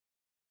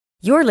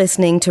You're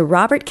listening to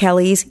Robert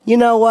Kelly's You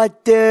Know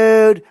What,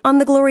 Dude? On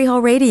the Glory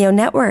Hole Radio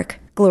Network,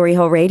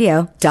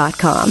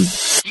 gloryholeradio.com.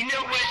 You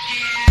know what,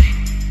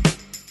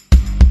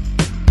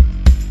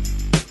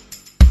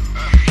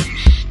 you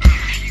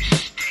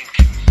stink.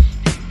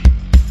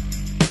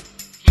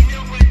 You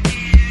know what,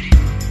 dude?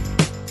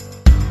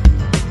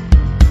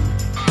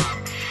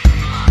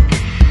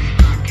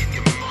 Fucking,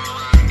 you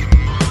moron.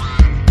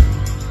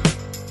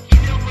 You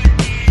know what,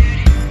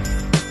 dude?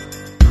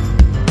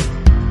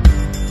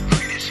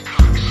 Look at this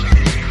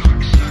cocksucker.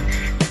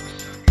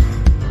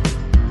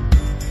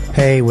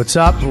 Hey, what's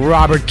up?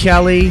 Robert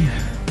Kelly.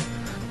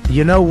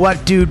 You Know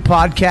What, Dude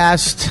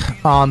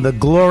podcast on the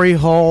Glory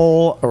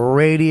Hole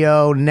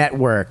Radio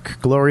Network,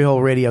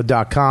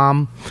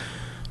 gloryholeradio.com.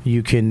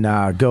 You can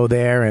go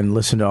there and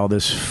listen to all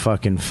this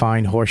fucking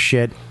fine horse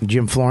shit.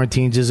 Jim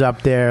Florentine's is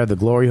up there, the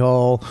Glory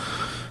Hole,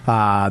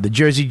 the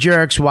Jersey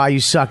Jerks, Why You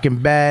Suck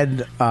in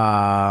Bed,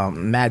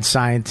 Mad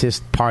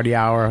Scientist, Party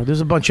Hour.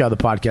 There's a bunch of other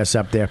podcasts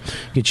up there.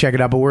 You can check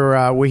it out, but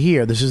we're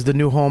here. This is the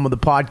new home of the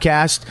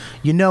podcast.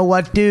 You Know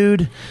What,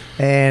 Dude?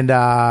 And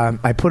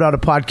I put out a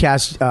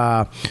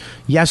podcast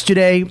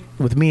yesterday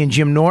with me and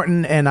Jim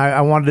Norton, and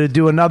I wanted to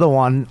do another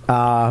one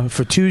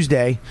for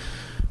Tuesday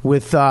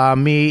with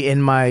me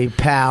and my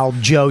pal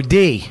Joe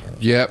D.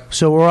 Yep.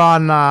 So we're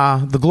on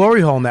the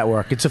Glory Hole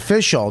Network. It's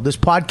official. This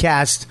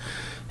podcast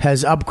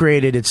has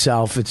upgraded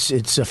itself.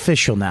 It's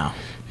official now.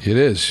 It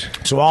is.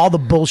 So all the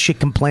bullshit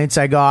complaints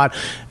I got,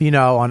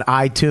 on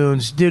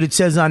iTunes, dude, it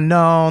says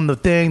unknown,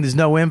 there's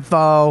no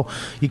info,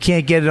 you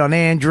can't get it on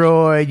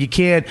Android, you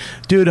can't,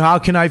 dude, how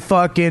can I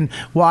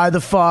why the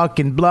fuck,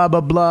 and blah,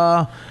 blah,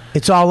 blah.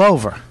 It's all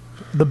over.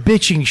 The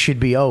bitching should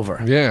be over.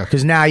 Yeah.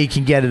 Because now you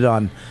can get it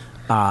on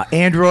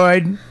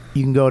Android,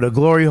 you can go to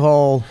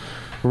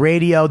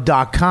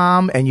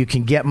gloryholeradio.com and you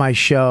can get my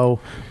show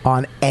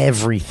on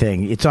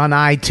everything. It's on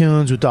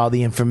iTunes with all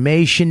the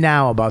information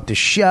now about the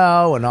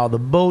show and all the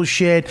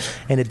bullshit,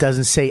 and it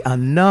doesn't say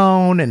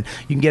unknown, and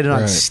you can get it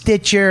on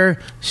Stitcher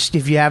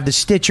if you have the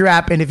Stitcher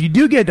app. And if you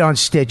do get it on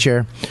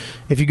Stitcher,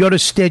 if you go to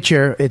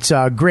Stitcher, it's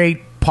a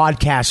great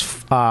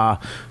podcast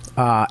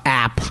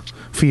app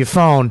for your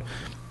phone.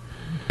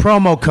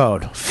 Promo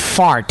code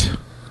FART.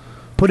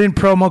 Put in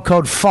promo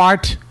code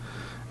FART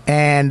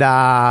and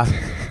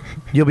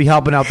you'll be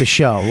helping out the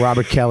show.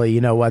 Robert Kelly,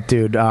 You Know What,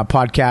 Dude,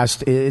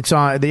 podcast. It's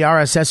on the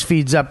RSS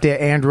feed's up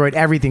there, Android,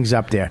 everything's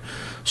up there.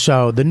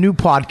 So the new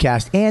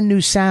podcast and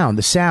new sound.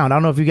 The sound, I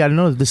don't know if you got to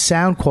know, the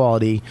sound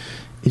quality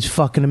is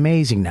fucking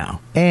amazing now.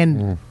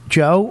 And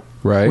Joe,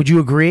 right? Would you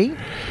agree?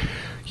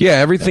 Yeah,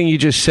 everything you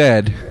just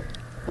said.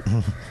 I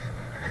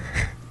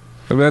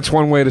mean, that's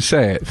one way to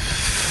say it.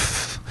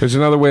 There's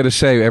another way to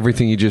say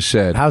everything you just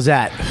said. How's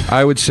that?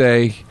 I would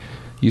say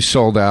you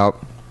sold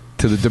out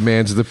to the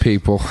demands of the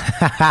people.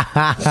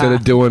 Instead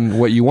of doing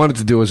what you wanted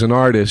to do as an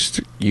artist,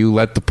 you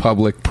let the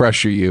public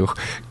pressure you.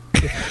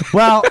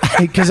 Well,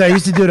 because I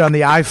used to do it on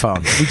the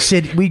iPhone.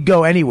 We'd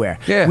go anywhere.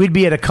 Yeah. We'd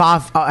be at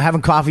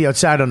having coffee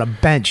outside on a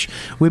bench.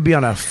 We'd be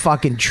on a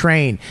fucking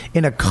train,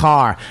 in a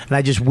car, and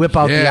I just whip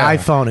out the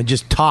iPhone and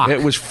just talk.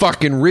 It was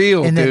fucking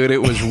real, And then- dude.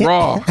 It was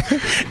raw.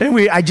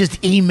 And I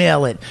just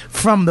email it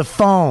from the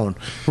phone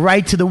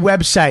right to the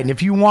website. And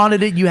if you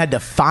wanted it, you had to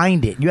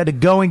find it. You had to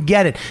go and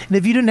get it. And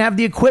if you didn't have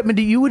the equipment,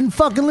 you wouldn't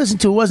fucking listen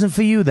to it. It wasn't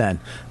for you then.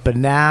 But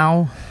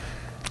now,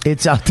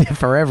 it's out there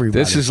for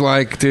everybody. This is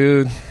like,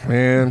 dude,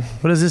 man.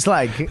 What is this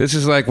like? This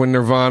is like when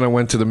Nirvana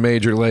went to the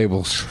major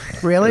labels.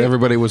 Really?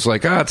 Everybody was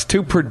like, it's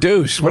too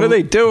produced. What are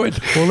they doing?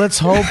 Well, let's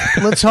hope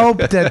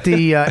that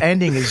the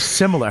ending is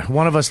similar.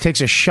 One of us takes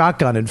a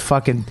shotgun and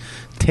fucking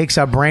takes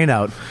our brain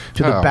out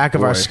to the back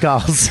of our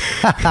skulls.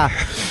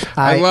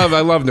 I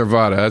love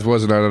Nirvana. That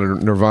wasn't on a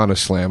Nirvana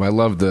slam. I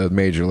love the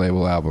major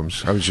label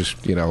albums. I was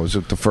just, it was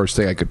the first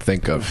thing I could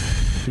think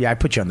of. Yeah, I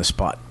put you on the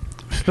spot.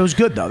 It was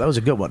good, though. That was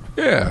a good one.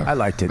 Yeah. I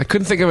liked it. I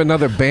couldn't think of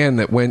another band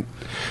that went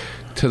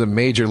to the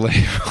major label.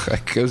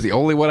 It was the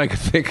only one I could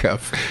think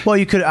of. Well,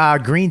 you could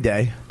Green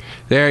Day.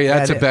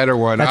 That's a better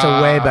one. That's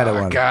a way better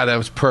one. God, that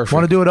was perfect.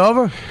 Want to do it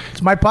over?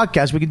 It's my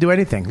podcast. We can do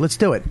anything. Let's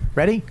do it.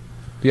 Ready?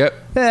 Yep.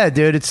 Yeah,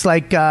 dude. It's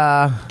like...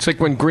 it's like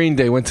when Green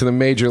Day went to the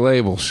major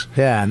labels.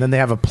 Yeah, and then they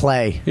have a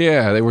play.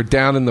 Yeah, they were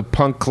down in the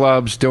punk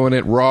clubs doing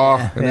it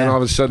raw, and then all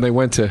of a sudden they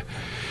went to...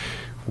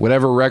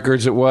 whatever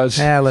records it was,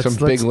 some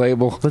big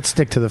label. Let's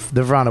stick to the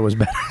Nirvana was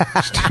better.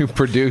 To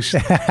produce.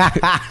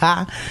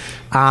 The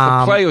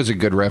play was a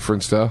good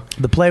reference, though.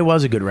 The play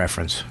was a good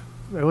reference.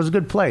 It was a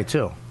good play,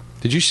 too.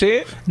 Did you see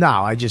it? No,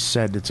 I just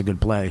said it's a good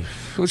play.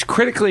 It was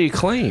critically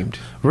acclaimed.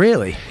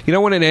 Really? You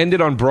know, when it ended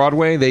on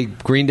Broadway,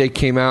 Green Day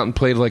came out and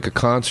played like a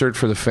concert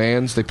for the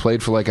fans. They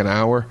played for like an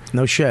hour.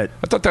 No shit.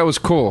 I thought that was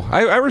cool.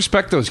 I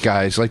respect those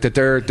guys. Like that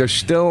they're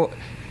still...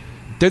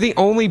 They're the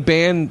only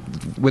band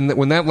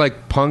when that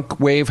like punk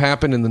wave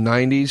happened in the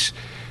 90s.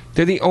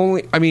 They're the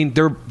only. I mean,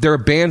 there are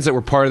bands that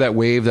were part of that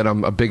wave that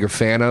I'm a bigger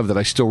fan of that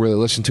I still really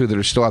listen to that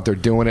are still out there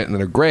doing it and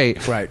that are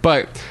great. Right.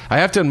 But I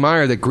have to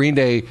admire that Green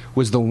Day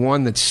was the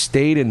one that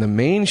stayed in the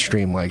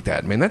mainstream like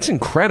that. Man, that's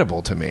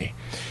incredible to me.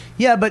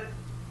 Yeah, but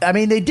I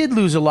mean, they did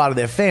lose a lot of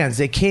their fans.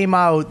 They came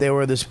out, they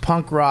were this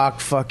punk rock,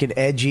 fucking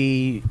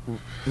edgy,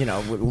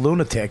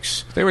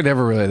 lunatics. They were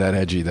never really that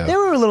edgy, though. They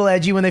were a little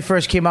edgy when they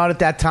first came out at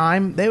that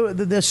time.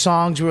 Their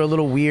songs were a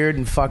little weird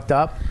and fucked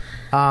up.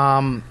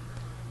 And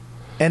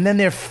then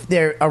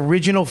their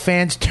original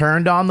fans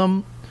turned on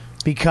them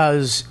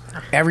because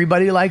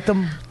everybody liked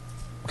them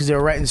because they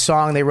were writing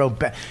song. They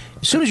wrote as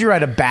soon as you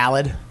write a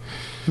ballad.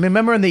 I mean,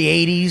 remember in the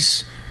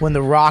 80s when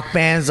the rock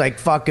bands like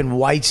fucking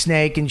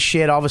Whitesnake and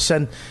shit, all of a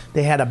sudden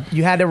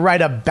you had to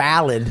write a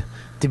ballad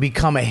to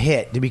become a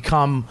hit, to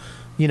become,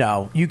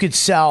 you could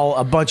sell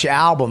a bunch of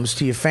albums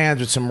to your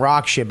fans with some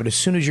rock shit, but as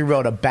soon as you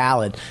wrote a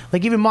ballad,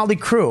 like even Motley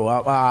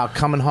Crue,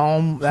 Coming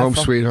Home,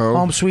 Sweet Home.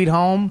 Home Sweet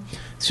Home.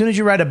 As soon as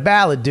you write a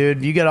ballad,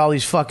 dude, you get all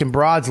these fucking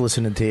broads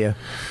listening to you.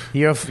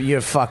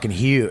 You're fucking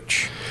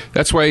huge.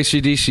 That's why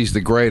AC/DC's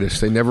the greatest.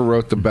 They never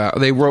wrote the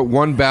ballad. They wrote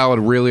one ballad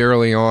really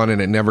early on,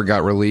 and it never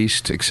got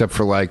released, except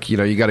for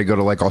you got to go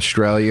to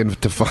Australia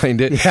to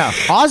find it. Yeah,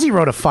 Ozzy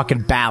wrote a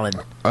fucking ballad.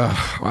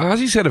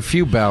 Ozzy's had a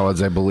few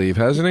ballads, I believe,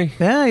 hasn't he?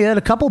 Yeah, he had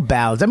a couple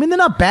ballads. I mean, they're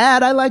not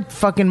bad. I like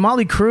fucking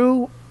Motley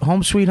Crue,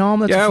 Home Sweet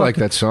Home. I like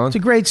that song. It's a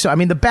great song. I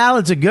mean, the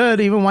ballads are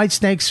good. Even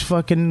Whitesnake's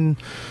fucking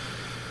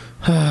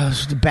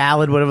the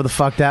ballad, whatever the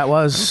fuck that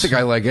was. I don't think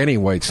I like any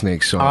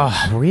Whitesnake song.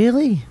 Oh,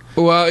 really?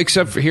 Well,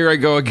 except for Here I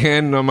Go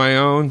Again on My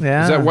Own.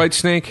 Yeah. Is that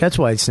Whitesnake? That's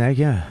Whitesnake,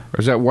 yeah. Or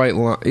is that White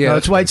Line? Yeah, no,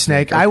 it's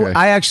Whitesnake. Okay.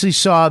 I actually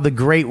saw the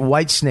Great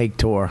Whitesnake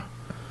tour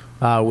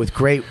with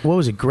Great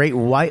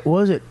White? What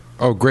was it?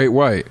 Oh, Great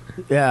White.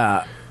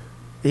 Yeah.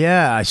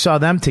 Yeah, I saw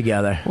them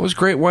together. What was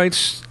Great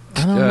White's?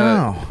 I don't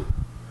know.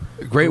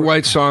 Great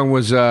White song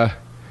was what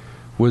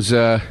was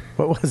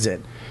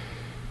it?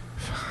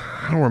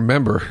 I don't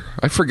remember.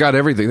 I forgot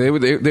everything. They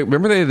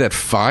remember they had that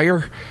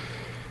fire.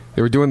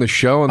 They were doing the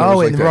show and there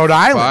was in Rhode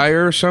Island,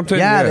 fire or something.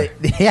 Yeah,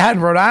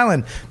 in Rhode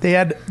Island,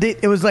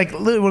 it was like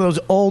one of those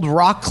old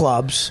rock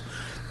clubs,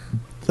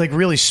 like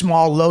really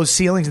small, low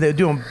ceilings. They were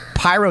doing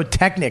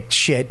pyrotechnic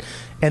shit,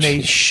 and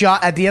they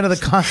shot at the end of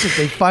the concert.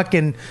 They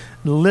fucking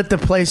lit the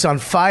place on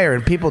fire,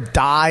 and people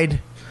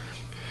died.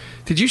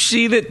 Did you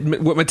see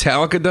what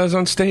Metallica does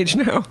on stage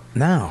now?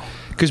 No,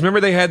 because remember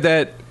they had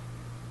that.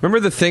 Remember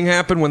the thing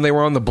happened when they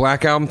were on the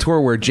Black Album tour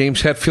where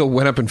James Hetfield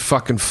went up in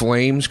fucking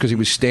flames because he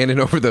was standing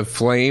over the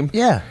flame?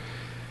 Yeah.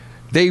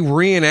 They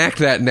reenact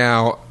that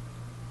now,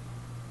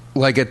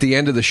 like at the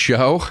end of the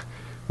show,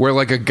 where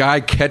like a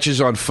guy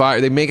catches on fire.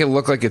 They make it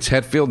look like it's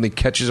Hetfield and he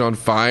catches on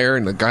fire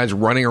and the guy's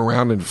running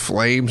around in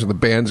flames and the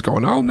band's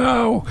going, oh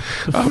no.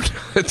 Oh, no.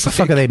 It's the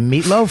fuck are they,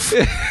 Meatloaf?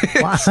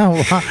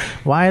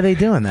 Why are they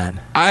doing that?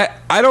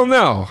 I don't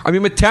know. I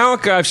mean,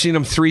 Metallica, I've seen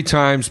them 3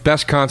 times.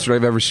 Best concert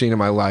I've ever seen in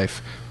my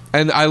life.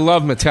 And I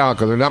love Metallica.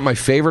 They're not my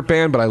favorite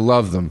band, but I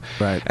love them.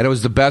 Right. And it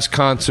was the best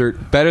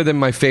concert, better than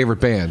my favorite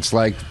bands.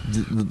 Like,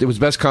 it was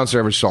the best concert I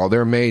ever saw.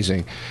 They're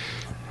amazing.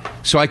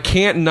 So I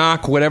can't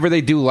knock whatever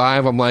they do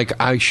live. I'm like,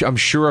 I'm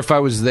sure if I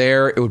was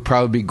there, it would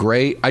probably be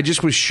great. I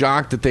just was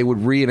shocked that they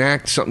would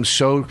reenact something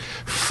so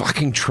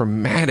fucking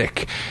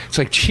traumatic. It's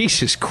like,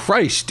 Jesus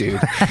Christ,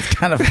 dude. It's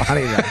kind of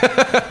funny,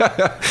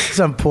 though.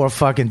 Some poor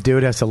fucking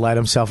dude has to light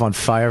himself on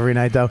fire every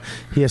night, though.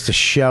 He has to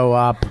show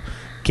up,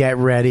 get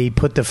ready,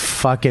 put the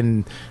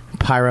fucking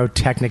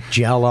pyrotechnic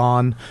gel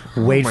on,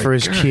 wait for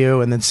his cue,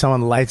 and then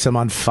someone lights him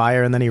on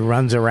fire, and then he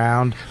runs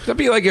around. That'd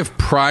be like if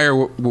Pryor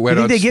went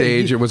on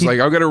stage and was like,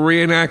 "I'm going to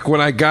reenact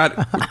when I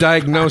got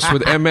diagnosed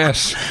with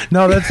MS."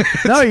 No,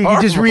 you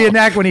can just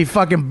reenact when he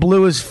fucking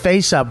blew his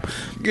face up,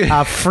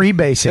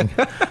 freebasing.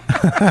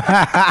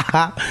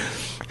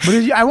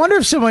 But I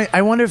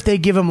wonder if they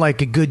give him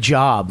like a good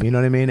job. You know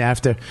what I mean?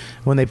 After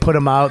when they put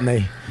him out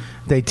and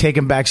they take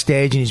him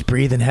backstage and he's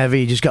breathing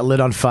heavy. He just got lit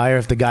on fire.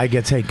 If the guy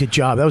gets, hey, good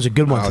job. That was a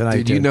good one tonight.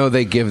 Dude, you know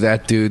they give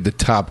that dude the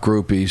top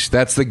groupies.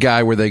 That's the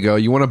guy where they go,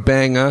 you want to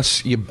bang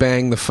us? You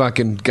bang the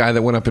fucking guy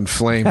that went up in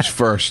flames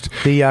first.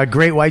 The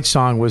Great White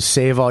song was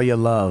Save All Your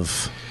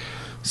Love.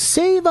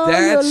 Save all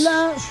your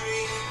love.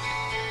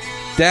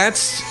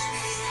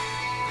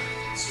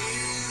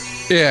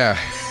 Yeah.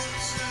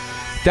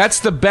 That's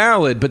the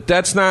ballad, but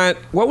that's not...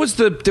 What was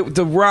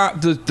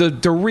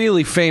the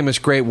really famous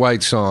Great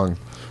White song?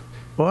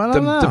 Well, I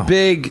don't know.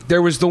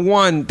 There was the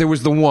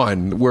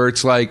one where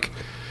it's like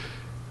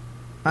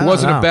it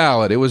wasn't a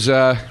ballad. It was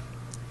I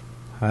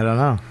don't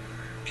know.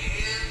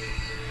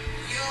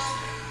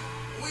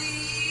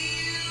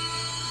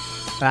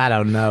 I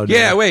don't know, dude.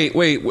 Yeah, wait.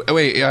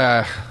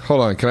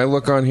 Hold on. Can I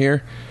look on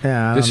here?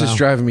 Yeah, this is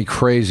driving me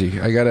crazy.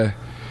 I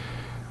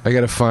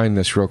gotta find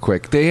this real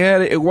quick.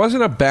 It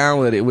wasn't a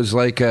ballad. It was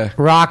like a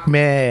Rock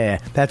Me.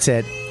 That's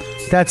it.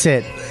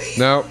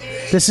 No.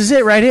 This is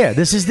it right here.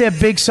 This is their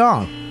big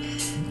song.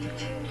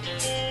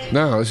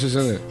 No, this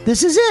isn't it.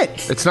 This is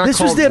it. It's not This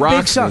called was their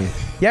Rock big song. Me.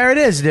 Yeah, it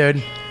is,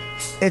 dude.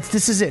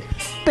 This is it.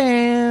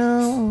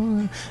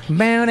 Bow,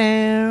 bow,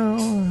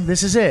 down.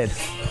 This is it.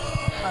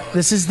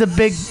 This is the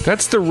big.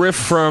 That's the riff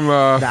from.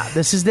 Nah,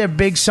 this is their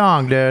big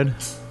song, dude.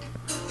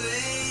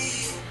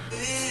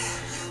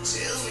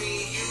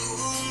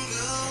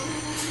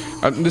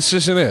 This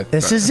isn't it.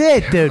 This is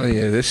it, dude.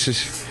 Yeah, this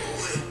is.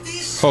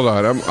 Hold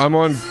on, I'm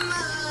on.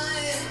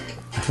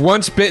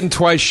 Once bitten,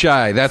 twice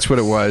shy. That's what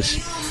it was.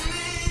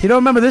 You don't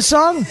remember this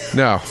song?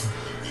 No,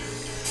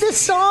 This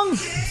song?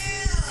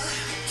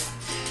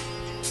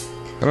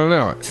 I don't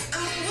know it.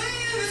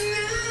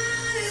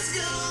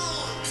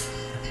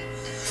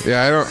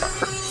 Yeah, I don't.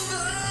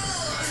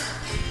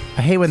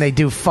 I hate when they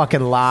do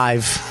fucking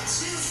live.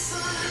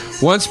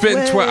 Once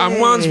bitten, twice. I'm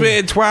once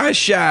bitten, twice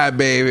shy,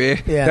 baby.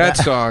 Yeah, that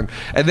that- song.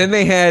 And then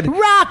they had.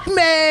 Rock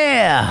Me!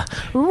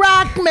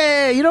 Rock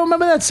Me! You don't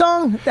remember that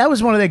song? That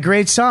was one of their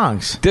great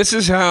songs. This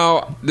is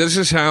how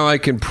I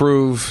can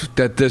prove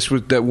that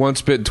that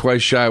Once Bitten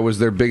Twice Shy was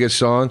their biggest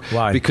song.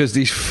 Why? Because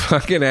these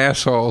fucking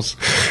assholes,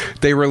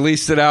 they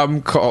released an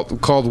album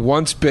called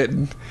Once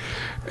Bitten,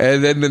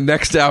 and then the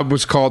next album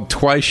was called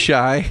Twice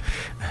Shy,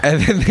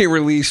 and then they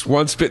released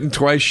Once Bitten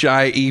Twice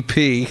Shy EP,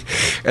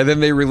 and then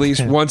they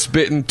released Once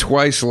Bitten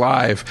Twice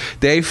Live.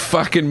 They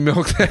fucking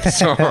milked that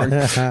song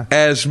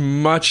as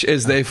much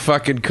as they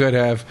fucking could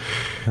have.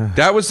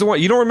 That was the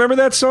one. You don't remember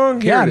that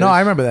song? Here Yeah, it no, is. I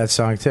remember that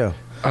song too.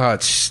 Oh,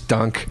 it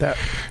stunk. Dude,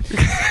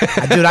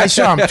 I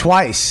saw him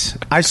twice.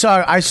 I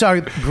saw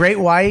Great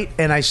White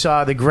and I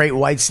saw the Great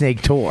White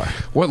Snake tour.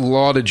 What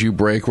law did you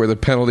break where the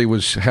penalty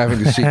was having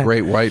to see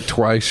Great White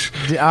twice?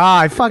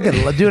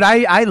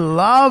 I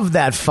love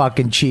that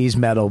fucking cheese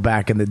metal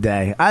back in the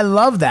day. I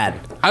love that.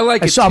 I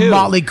like I it saw too.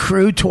 Motley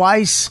Crue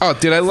twice. Oh,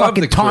 dude, I love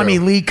fucking the Crue. Tommy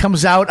Lee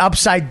comes out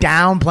upside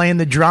down playing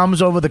the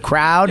drums over the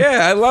crowd.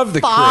 Yeah, I love the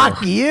Fuck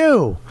Crew.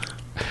 you.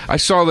 I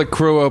saw the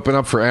Crew open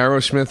up for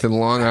Aerosmith in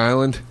Long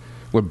Island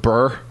with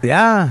Burr,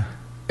 Yeah.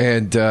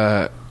 and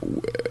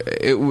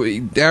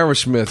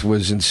Aerosmith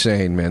was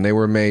insane, man. They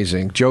were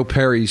amazing. Joe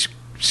Perry's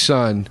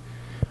son,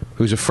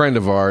 who's a friend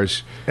of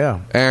ours, Yeah.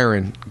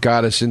 Aaron,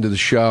 got us into the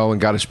show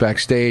and got us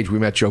backstage. We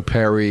met Joe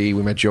Perry.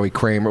 We met Joey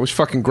Kramer. It was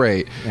fucking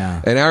great.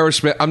 Yeah. And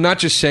Aerosmith, I'm not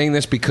just saying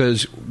this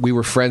because we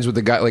were friends with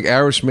the guy. Like,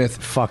 Aerosmith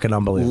Fucking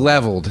unbelievable.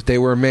 leveled. They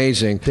were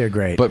amazing. They're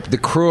great. But the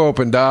Crew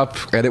opened up,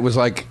 and it was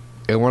like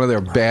in one of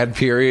their bad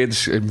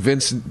periods. And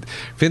Vince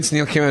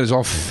Neil came out as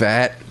all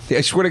fat. I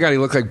swear to God, he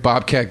looked like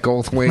Bobcat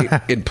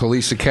Goldthwait in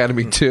Police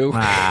Academy 2.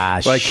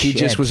 Like, he shit.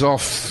 just was all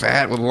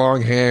fat with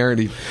long hair, and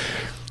he.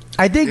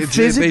 I think It just-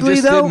 physically, they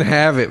just though, didn't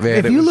have it, man.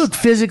 If It you was- look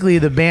physically,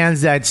 the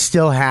bands that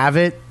still have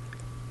it,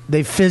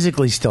 they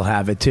physically still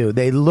have it too.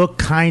 They look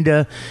kind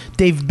of.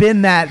 They've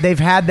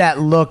had that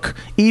look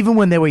even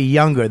when they were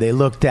younger. They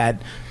looked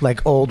at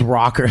like old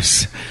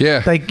rockers.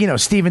 Yeah. like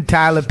Steven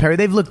Tyler, Perry.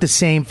 They've looked the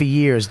same for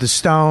years. The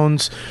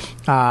Stones,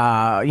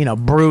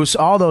 Bruce,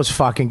 all those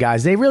fucking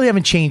guys. They really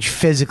haven't changed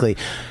physically.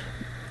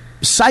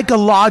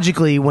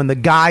 Psychologically, when the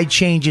guy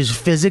changes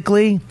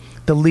physically,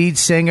 the lead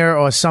singer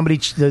or somebody,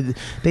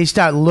 they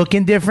start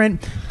looking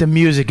different. The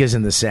music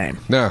isn't the same.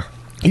 No.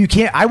 You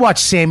can't. I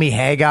watched Sammy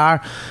Hagar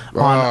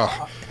on.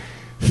 Oh,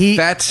 He.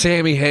 that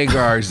Sammy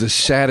Hagar is the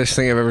saddest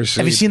thing I've ever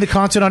seen. Have you seen the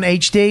concert on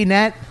HD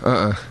Net?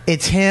 Uh-uh.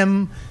 It's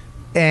him,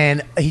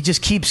 and he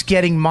just keeps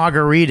getting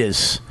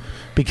margaritas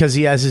because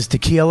he has his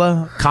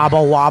tequila,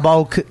 Cabo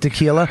Wabo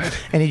tequila,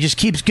 and he just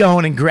keeps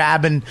going and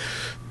grabbing,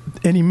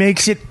 and he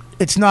makes it.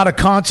 It's not a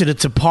concert;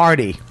 it's a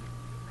party.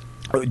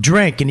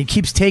 Drink, and he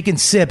keeps taking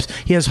sips.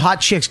 He has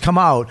hot chicks come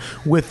out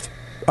with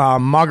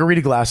margarita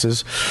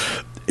glasses.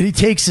 And he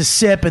takes a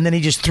sip and then he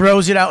just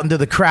throws it out into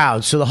the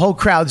crowd. So the whole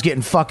crowd's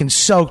getting fucking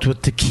soaked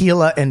with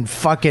tequila and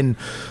fucking,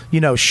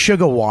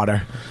 sugar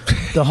water.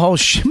 The whole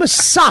shit must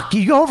suck.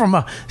 You go from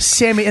a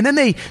Sammy, and then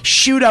they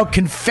shoot out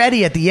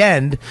confetti at the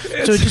end.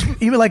 So it's just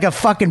even like a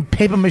fucking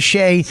paper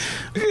mache,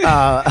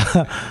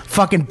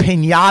 fucking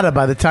pinata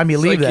by the time you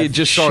It's leave like that. you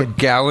just saw shit.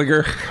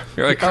 Gallagher.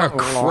 You're like, oh,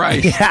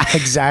 Christ. Yeah,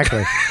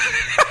 exactly.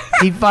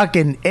 He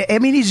fucking. I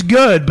mean, he's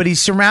good, but he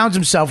surrounds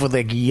himself with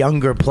like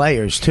younger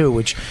players too,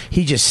 which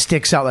he just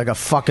sticks out like a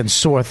fucking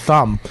sore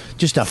thumb.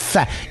 Just a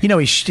fat.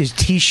 His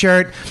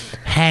t-shirt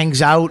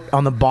hangs out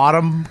on the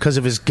bottom because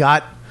of his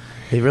gut.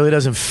 It really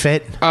doesn't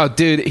fit. Oh,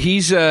 dude,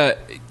 he's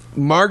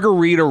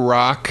Margarita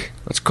Rock.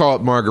 Let's call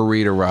it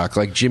Margarita Rock,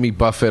 like Jimmy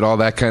Buffett, all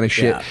that kind of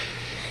shit. Yeah.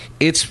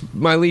 It's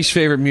my least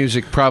favorite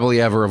music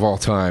probably ever of all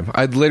time.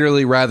 I'd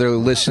literally rather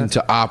listen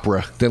to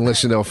opera than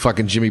listen to a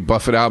fucking Jimmy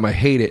Buffett album. I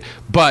hate it.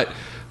 But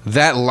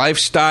that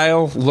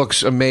lifestyle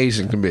looks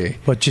amazing to me.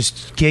 But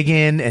just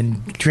gigging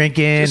and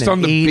drinking Just and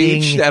on the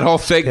eating. beach, that whole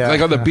thing, Yeah.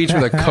 like on the beach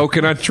with a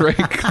coconut drink.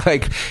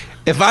 Like,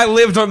 if I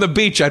lived on the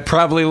beach, I'd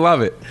probably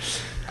love it.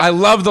 I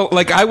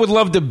would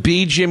love to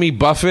be Jimmy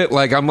Buffett.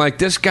 Like, I'm like,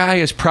 this guy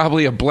is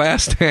probably a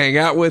blast to hang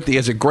out with. He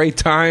has a great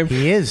time.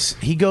 He is.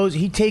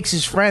 He takes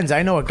his friends.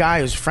 I know a guy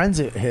who's friends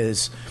of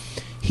his.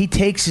 He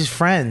takes his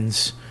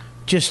friends,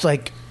 just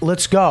like,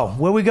 let's go.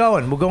 Where we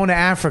going? We're going to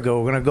Africa.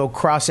 We're going to go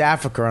cross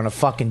Africa on a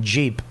fucking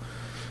Jeep.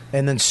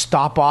 And then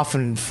stop off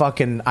in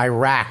fucking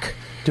Iraq,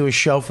 do a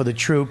show for the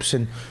troops,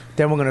 and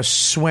then we're going to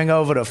swing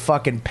over to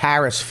fucking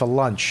Paris for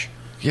lunch.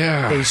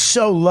 Yeah. He's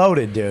so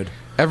loaded, dude.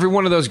 Every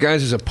one of those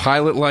guys has a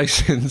pilot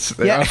license.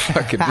 They're Yeah. not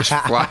fucking just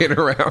flying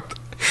around.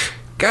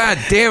 God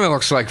damn, it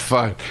looks like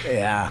fun.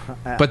 Yeah.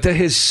 But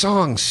his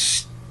songs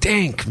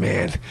stink,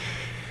 man.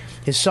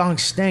 His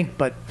songs stink,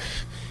 but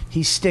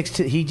He sticks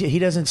to he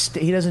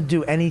doesn't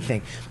do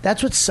anything.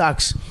 That's what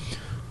sucks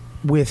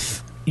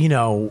with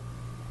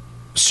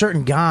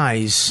certain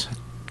guys,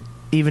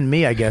 even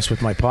me, I guess,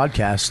 with my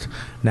podcast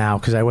now,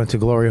 because I went to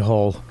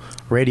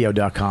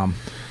gloryholeradio.com,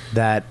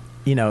 that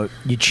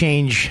you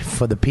change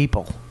for the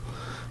people.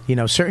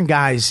 Certain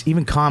guys,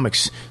 even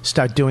comics,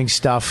 start doing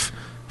stuff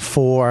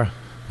for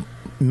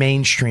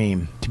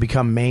mainstream, to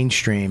become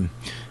mainstream,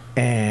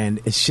 and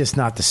it's just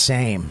not the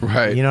same.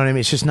 Right. You know what I mean?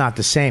 It's just not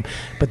the same.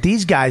 But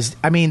these guys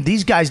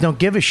don't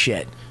give a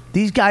shit.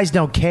 These guys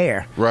don't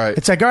care. Right.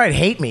 It's like, all right,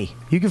 hate me.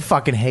 You can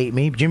fucking hate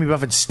me. Jimmy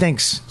Buffett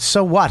stinks.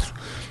 So what?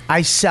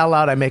 I sell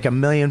out. I make $1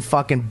 million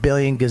fucking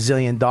billion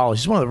gazillion dollars.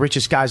 He's one of the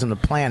richest guys on the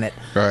planet.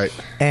 Right.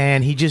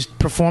 And he just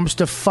performs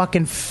to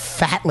fucking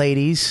fat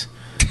ladies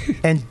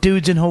and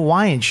dudes in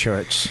Hawaiian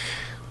shirts.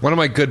 One of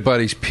my good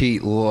buddies,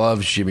 Pete,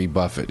 loves Jimmy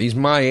Buffett. He's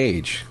my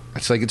age.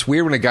 It's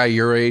weird when a guy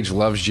your age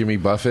loves Jimmy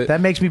Buffett. That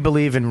makes me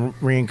believe in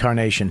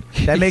reincarnation.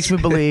 That makes me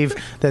believe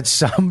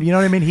that you know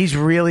what I mean? He's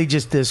really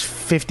just this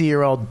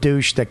 50-year-old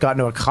douche that got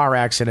into a car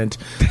accident,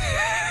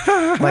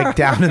 like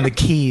down in the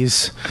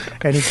Keys,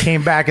 and he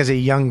came back as a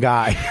young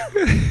guy.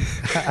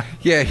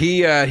 Yeah,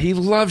 he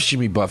loves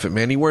Jimmy Buffett,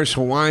 man. He wears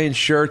Hawaiian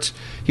shirts.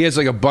 He has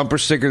like a bumper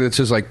sticker that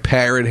says like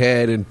Parrot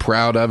Head and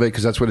proud of it,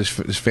 because that's what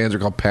his fans are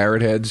called,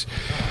 Parrot Heads.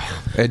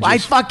 And I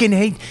fucking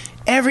hate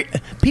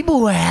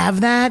people who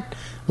have that.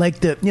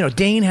 Like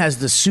Dane has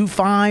the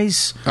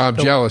Sufis. I'm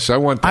jealous. I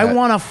want that. I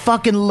want a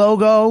fucking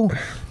logo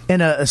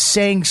and a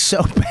saying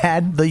so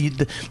bad.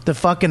 The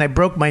fucking I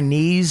broke my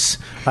knees.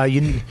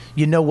 You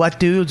know what,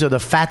 dudes? Or the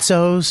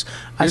Fatzos.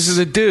 These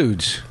are the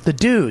dudes. The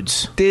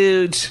dudes.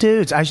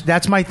 Dudes.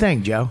 That's my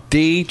thing, Joe.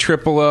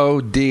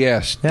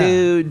 DOODS. Yeah,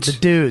 Dudes. the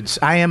dudes.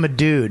 I am a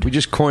dude. We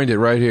just coined it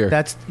right here.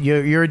 That's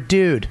you're a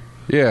dude.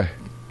 Yeah.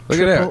 Look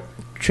at that.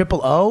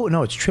 Triple O?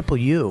 No, it's triple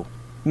U.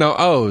 No,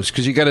 O's,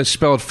 because you got to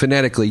spell it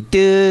phonetically.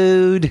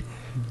 Dude.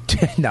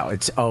 No,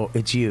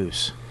 it's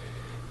U's.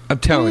 I'm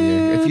telling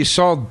you, if you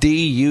saw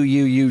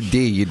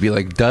D-U-U-U-D, you'd be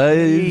like,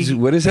 does?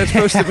 What is that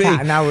supposed to be?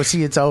 Now we'll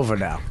see, it's over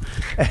now.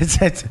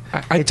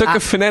 I took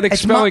a phonetic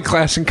spelling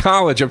class in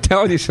college. I'm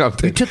telling you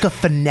something. You took a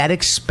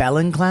phonetic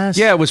spelling class?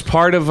 Yeah, it was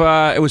part of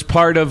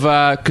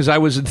because I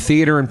was in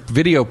theater and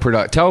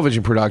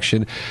television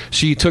production.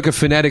 So you took a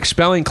phonetic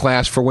spelling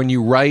class for when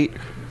you write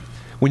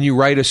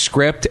a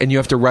script and you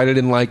have to write it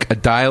in like a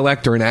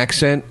dialect or an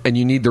accent, and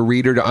you need the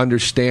reader to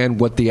understand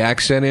what the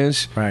accent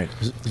is. Right.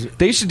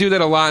 They used to do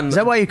that a lot. Is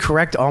that why you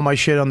correct all my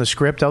shit on the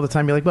script all the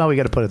time? You're like, well, we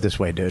got to put it this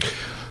way, dude.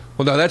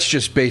 Well, no, that's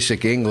just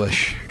basic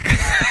English.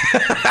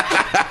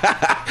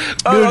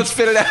 Don't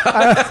spit it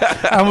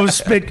out. I'm going to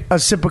spit a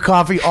sip of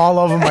coffee all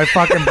over my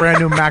fucking brand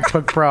new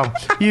MacBook Pro.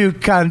 You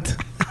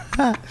cunt.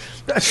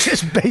 That's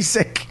just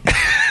basic.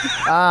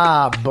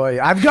 Boy.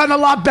 I've gotten a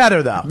lot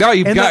better, though. No,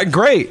 you've gotten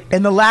great.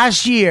 In the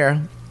last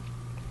year,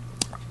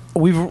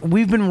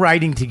 we've been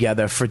writing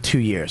together for 2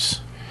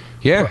 years.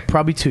 Yeah.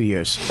 Probably 2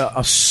 years.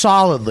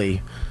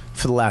 Solidly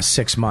for the last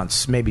 6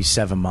 months, maybe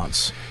 7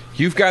 months.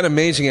 You've got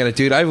amazing at it,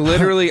 dude. I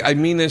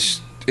mean this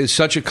is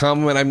such a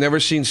compliment. I've never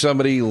seen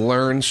somebody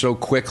learn so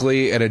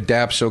quickly and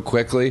adapt so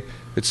quickly.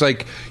 It's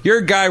like, you're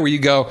a guy where you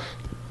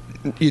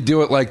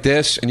do it like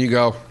this, and you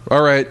go,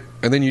 all right,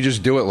 and then you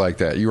just do it like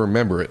that. You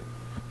remember it.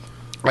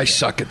 I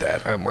suck at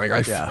that. I'm like,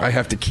 I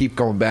have to keep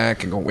going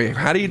back and go, wait,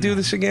 how do you do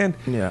this again?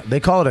 Yeah, they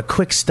call it a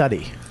quick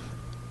study.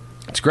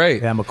 It's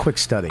great. Yeah, I'm a quick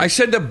study. I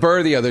said to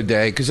Burr the other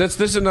day, because this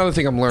is another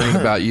thing I'm learning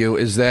about you,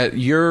 is that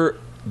you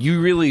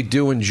really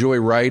do enjoy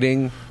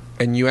writing,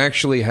 and you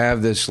actually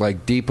have this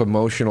like deep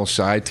emotional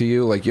side to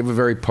you. Like, you have a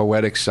very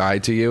poetic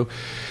side to you.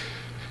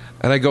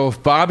 And I go,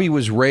 if Bobby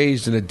was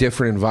raised in a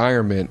different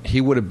environment,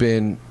 he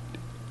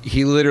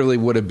literally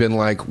would have been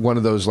like one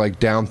of those like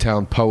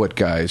downtown poet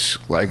guys,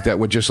 like that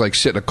would just like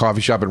sit in a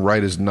coffee shop and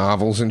write his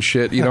novels and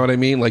shit. You know what I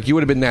mean? Like, you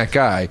would have been that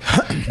guy.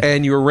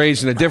 And you were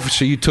raised in a different,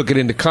 so you took it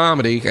into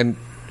comedy, and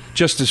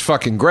just as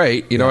fucking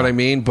great. You know what I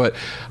mean? But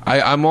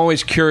I'm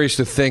always curious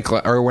to think,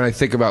 or when I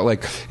think about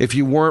like, if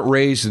you weren't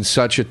raised in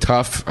such a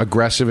tough,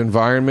 aggressive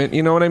environment,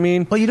 you know what I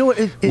mean? Well, you know what?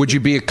 Would you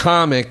be a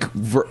comic,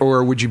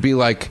 or would you be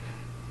like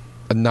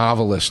a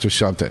novelist or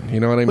something? You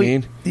know what I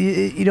mean?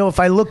 You know, if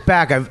I look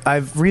back,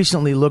 I've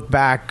recently looked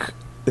back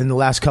in the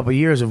last couple of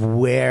years of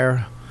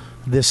where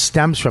this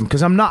stems from,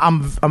 because I'm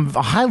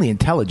highly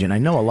intelligent. I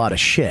know a lot of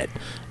shit,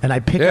 and I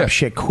pick up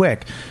shit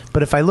quick.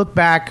 But if I look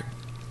back,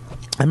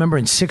 I remember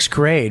in 6th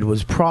grade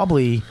was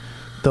probably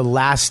the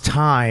last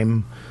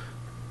time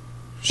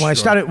when I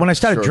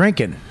started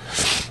drinking,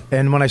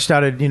 and when I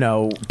started,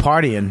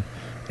 partying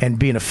and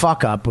being a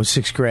fuck up, was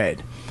 6th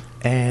grade.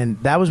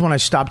 And that was when I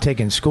stopped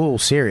taking school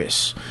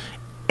serious.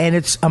 And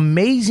it's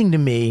amazing to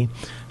me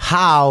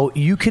how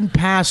you can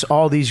pass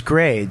all these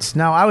grades.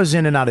 Now, I was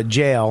in and out of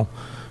jail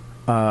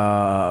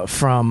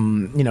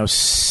from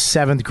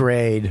 7th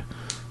grade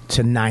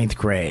to 9th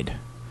grade.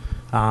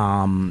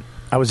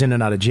 I was in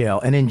and out of jail,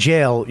 and in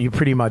jail you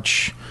pretty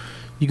much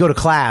you go to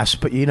class,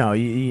 but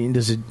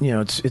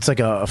it's like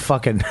a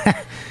fucking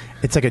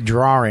it's like a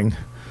drawing,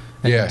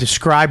 And Yeah. you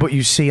describe what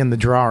you see in the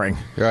drawing.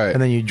 Right.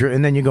 And then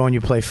you go and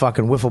you play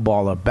fucking wiffle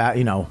ball or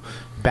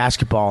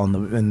basketball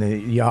in the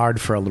yard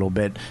for a little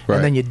bit, Right.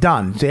 and then you're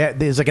done.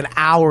 There's like an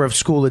hour of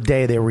school a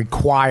day they're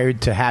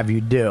required to have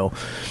you do,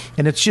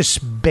 and it's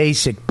just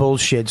basic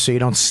bullshit. So you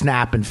don't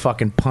snap and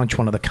fucking punch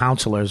one of the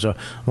counselors or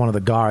one of the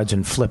guards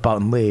and flip out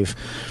and leave.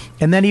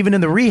 And then even in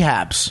the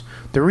rehab,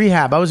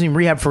 I was in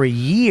rehab for a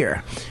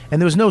year,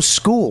 and there was no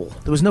school.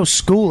 There was no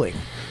schooling.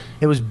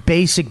 It was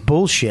basic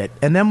bullshit.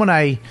 And then when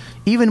I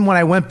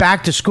went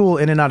back to school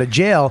in and out of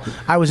jail,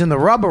 I was in the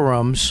rubber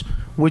rooms,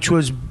 which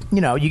was,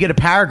 you get a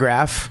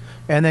paragraph,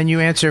 and then you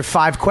answer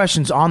 5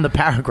 questions on the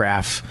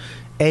paragraph,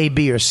 A,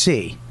 B, or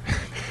C.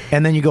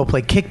 And then you go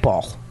play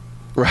kickball.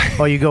 Right.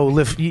 Or you go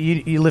lift,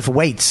 you lift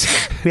weights.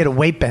 We had a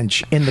weight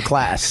bench in the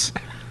class.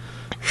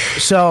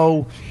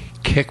 So...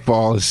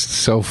 Kickball is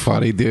so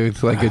funny,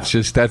 dude. Like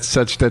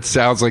that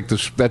sounds like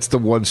that's the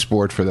one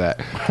sport for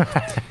that.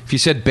 If you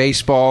said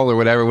baseball or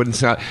whatever, it wouldn't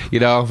sound,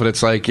 but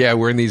it's like, yeah,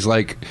 we're in these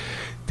like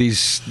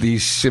these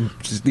for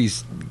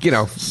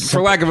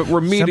lack of it,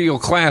 remedial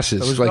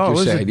classes,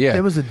 yeah.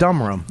 It was a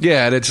dumb room.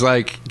 Yeah, and it's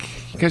like,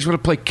 you guys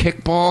want to play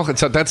kickball? And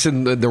so that's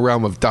in the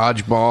realm of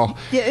dodgeball.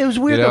 Yeah, it was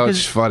weird.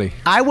 It's funny.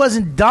 I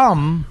wasn't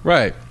dumb.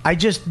 Right. I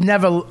just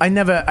never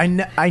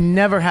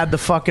had the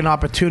fucking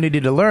opportunity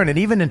to learn. And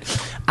even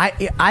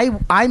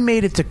I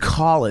made it to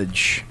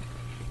college.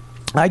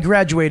 I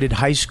graduated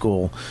high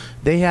school.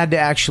 They had to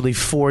actually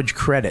forge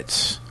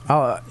credits.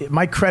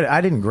 My credit,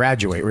 I didn't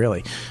graduate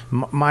really.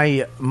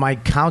 My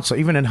counselor,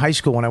 even in high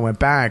school when I went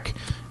back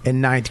in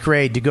 9th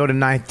grade, to go to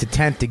 9th to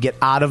 10th to get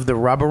out of the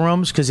rubber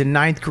rooms, because in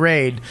 9th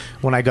grade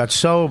when I got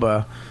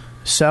sober,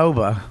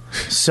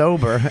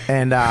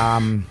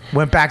 and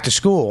went back to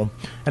school,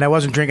 and I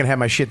wasn't drinking, had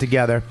my shit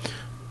together.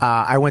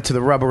 I went to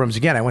the rubber rooms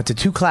again. I went to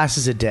 2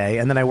 classes a day,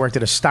 and then I worked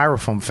at a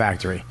styrofoam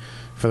factory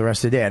for the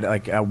rest of the day. I had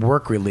like a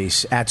work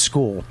release at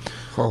school.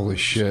 Holy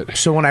shit.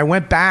 So when I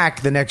went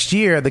back the next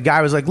year, the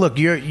guy was like, look,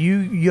 you're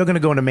going to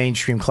go into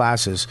mainstream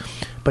classes,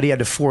 but he had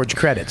to forge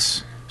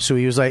credits. So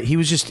he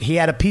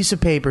had a piece of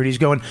paper, and he's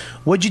going,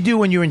 what'd you do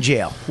when you were in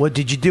jail? What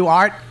did you do?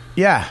 Art?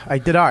 Yeah, I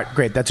did art.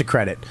 Great, that's a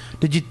credit.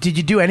 Did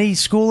you do any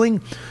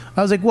schooling?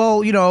 I was like,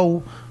 well,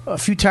 a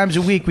few times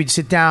a week we'd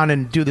sit down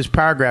and do this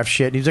paragraph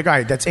shit. And he was like, all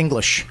right, that's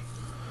English.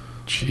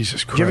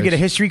 Jesus Christ. Did you ever get a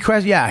history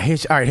question? Yeah,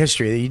 all right,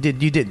 history. You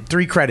did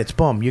 3 credits.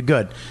 Boom, you're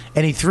good.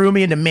 And he threw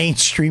me into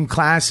mainstream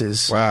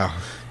classes. Wow.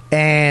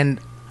 And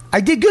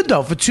I did good,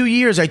 though. For 2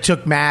 years, I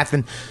took math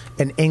and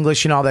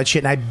English and all that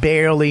shit, and I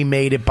barely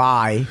made it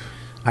by.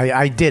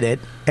 I did it.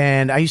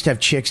 And I used to have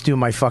chicks do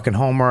my fucking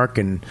homework,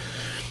 and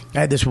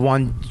I had this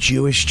one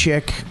Jewish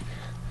chick,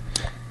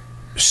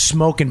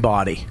 smoking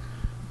body,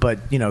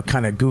 but,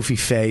 kind of goofy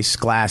face,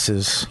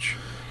 glasses.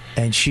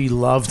 And she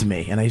loved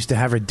me, and I used to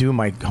have her do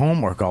my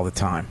homework all the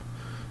time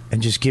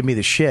and just give me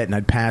the shit, and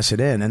I'd pass it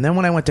in. And then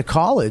when I went to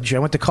college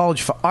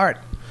for art.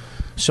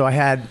 So I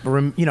had,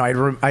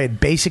 I had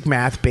basic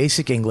math,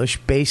 basic English,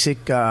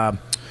 basic, I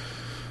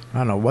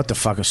don't know what the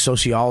fuck, a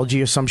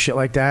sociology or some shit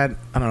like that.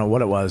 I don't know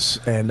what it was.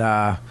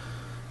 And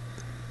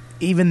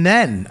even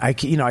then, I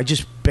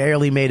just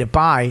barely made it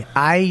by.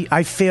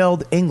 I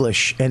failed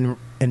English and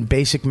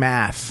basic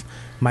math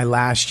my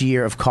last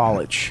year of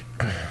college.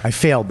 I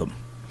failed them.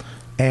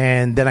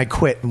 And then I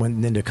quit and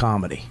went into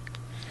comedy.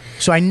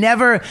 So I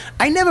never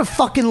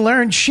fucking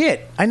learned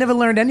shit. I never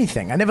learned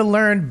anything. I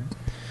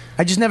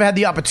just never had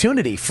the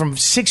opportunity. From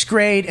 6th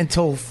grade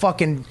until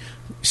fucking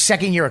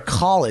 2nd year of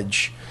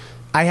college,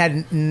 I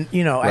had,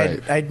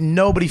 Right. I had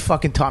nobody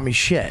fucking taught me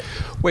shit.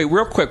 Wait,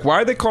 real quick,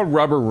 why are they called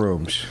rubber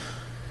rooms?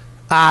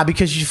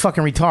 Because you're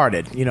fucking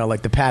retarded.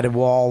 Like the padded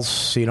walls,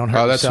 so you don't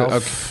hurt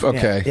yourself.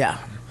 okay. Yeah.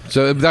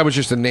 So that was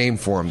just a name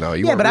for them,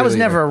 though. But I was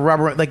never a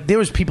rubber. Like, there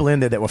was people in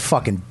there that were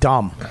fucking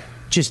dumb.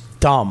 Just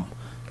dumb.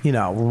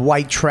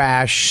 White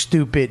trash,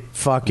 stupid,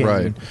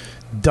 fucking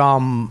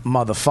dumb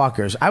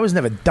motherfuckers. I was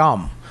never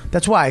dumb.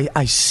 That's why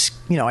I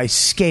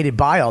skated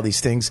by all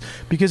these things,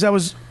 because I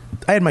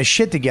had my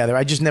shit together.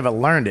 I just never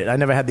learned it. I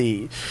never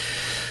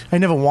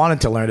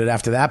wanted to learn it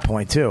after that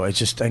point, too. I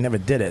never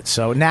did it.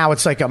 So now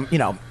it's like I'm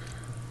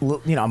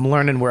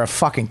learning where a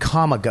fucking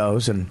comma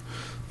goes, and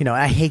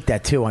I hate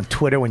that too on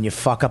Twitter when you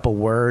fuck up a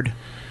word.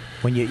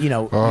 When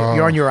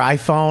you're on your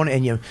iPhone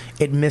and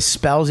it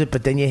misspells it,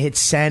 but then you hit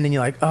send and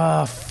you're like,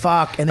 oh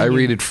fuck. And then I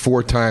read it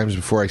 4 times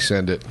before I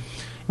send it.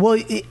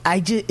 Well,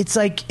 it's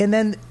like, and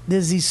then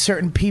there's these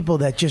certain people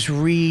that just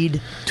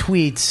read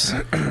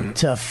tweets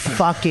to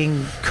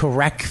fucking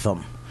correct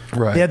them.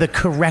 Right. They're the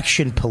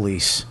correction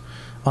police.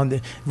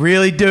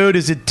 Really, dude?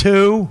 Is it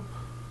 2?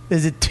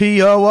 Is it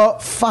T-O-O?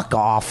 Fuck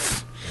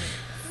off.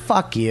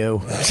 Fuck you.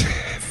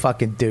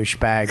 Fucking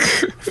douchebag.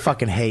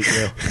 Fucking hate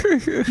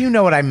you. You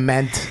know what I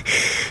meant.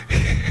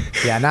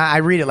 Yeah, now I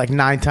read it like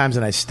 9 times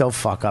and I still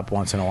fuck up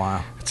once in a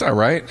while. It's all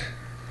right.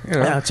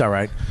 Yeah, it's all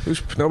right.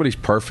 Nobody's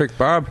perfect,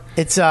 Bob.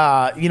 It's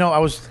I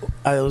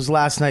was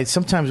last night.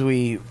 Sometimes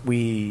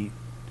we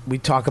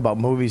talk about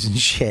movies and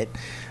shit.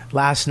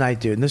 Last night,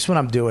 dude, and this is what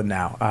I'm doing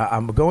now.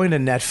 I'm going to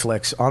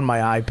Netflix on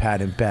my iPad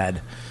in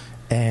bed,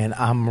 and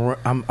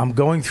I'm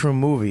going through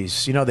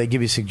movies. You know, they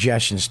give you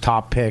suggestions,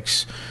 top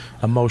picks,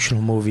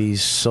 emotional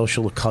movies,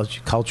 social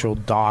cultural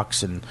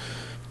docs, and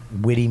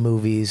witty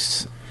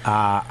movies.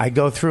 I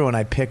go through and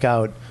I pick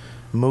out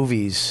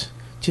movies,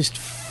 just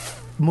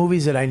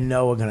movies that I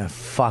know are gonna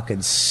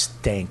fucking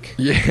stink.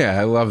 Yeah,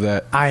 I love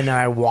that.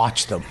 I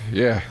watch them.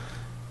 Yeah.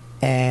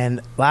 And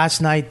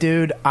last night,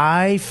 dude,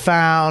 I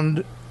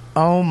found.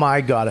 Oh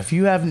my God! If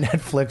you have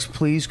Netflix,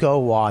 please go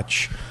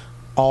watch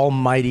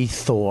Almighty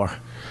Thor.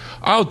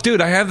 Oh, dude,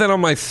 I had that on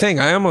my thing.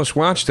 I almost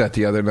watched that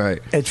the other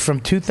night. It's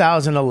from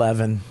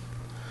 2011.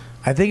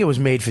 I think it was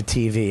made for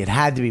TV. It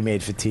had to be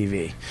made for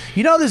TV.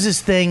 You know, there's this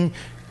thing,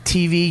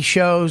 TV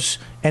shows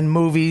and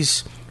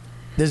movies.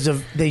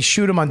 They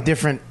shoot them on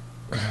different,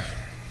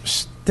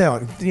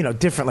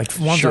 different, like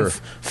one's Sure. on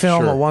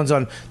film Sure. or one's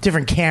on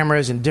different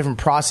cameras and different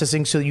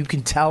processing, so you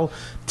can tell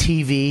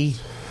TV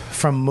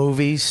from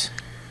movies.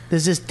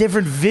 There's this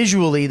different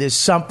visually. There's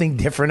something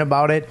different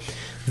about it.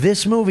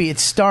 This movie,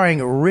 it's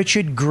starring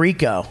Richard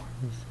Grieco.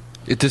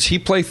 Does he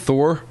play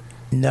Thor?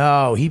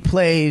 No, he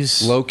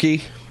plays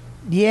Loki?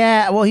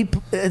 Yeah, well,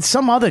 it's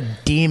some other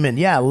demon.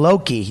 Yeah,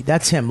 Loki.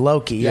 That's him,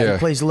 Loki. Yeah, Yeah. he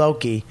plays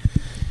Loki.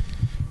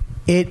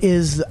 It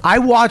is. I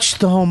watched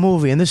the whole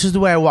movie, and this is the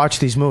way I watch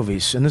these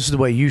movies, and this is the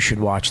way you should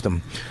watch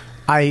them.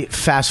 I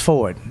fast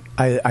forward.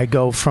 I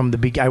go from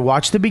I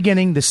watch the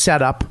beginning, the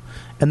setup,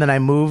 and then I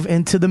move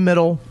into the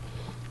middle,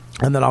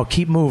 and then I'll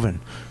keep moving,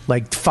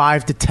 like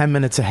 5 to 10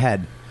 minutes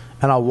ahead,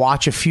 and I'll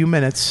watch a few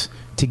minutes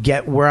to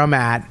get where I'm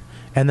at,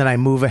 and then I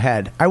move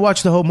ahead. I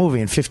watch the whole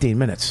movie in 15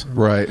 minutes.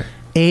 Right.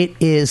 It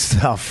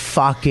is the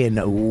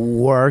fucking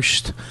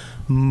worst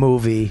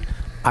movie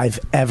I've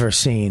ever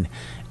seen.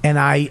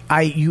 And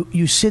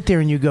you sit there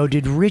and you go,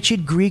 did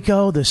Richard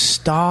Grieco, the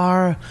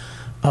star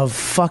of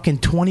fucking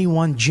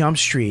 21 Jump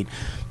Street,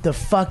 the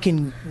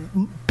fucking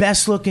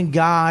best looking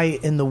guy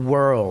in the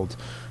world,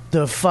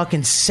 the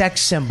fucking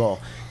sex symbol,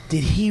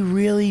 did he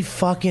really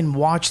fucking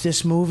watch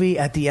this movie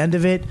at the end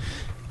of it?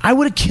 I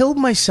would have killed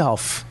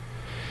myself.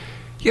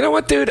 You know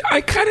what, dude?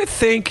 I kind of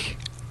think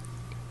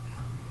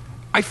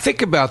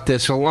about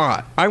this a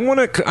lot. I'm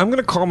going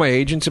to call my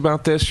agents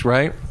about this,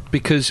 right?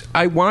 Because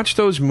I watch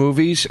those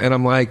movies and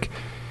I'm like,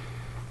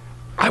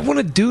 I want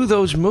to do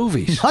those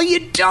movies. No,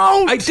 you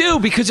don't. I do,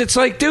 because it's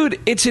like, dude,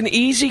 it's an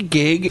easy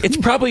gig. It's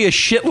probably a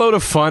shitload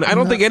of fun. I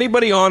don't think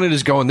anybody on it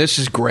is going, this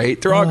is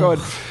great. They're all going.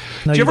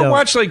 No, do you you ever don't.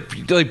 watch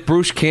like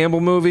Bruce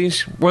Campbell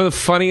movies? One of the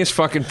funniest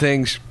fucking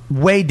things.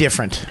 Way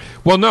different.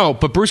 Well, no,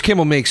 but Bruce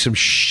Campbell makes some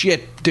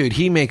shit, dude.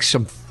 He makes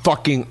some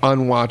fucking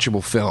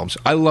unwatchable films.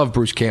 I love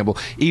Bruce Campbell.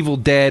 Evil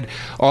Dead,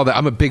 all that.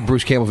 I'm a big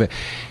Bruce Campbell fan.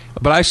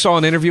 But I saw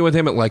an interview with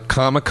him at like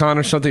Comic-Con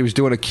or something. He was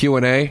doing a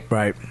Q&A.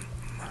 Right.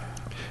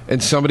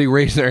 And somebody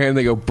raised their hand and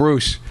they go,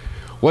 Bruce,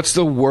 what's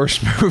the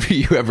worst movie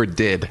you ever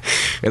did?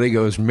 And he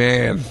goes,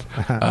 man,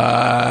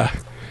 I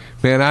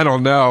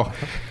don't know.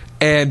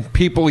 And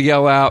people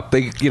yell out,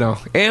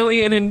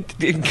 alien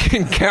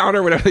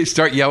encounter, whatever, they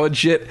start yelling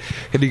shit.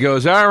 And he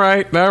goes, all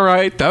right,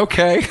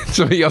 okay.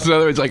 Somebody yells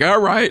another one, it's like, all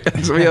right.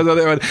 And somebody yells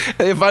another one. And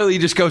then finally he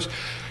just goes,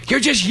 you're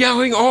just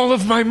yelling all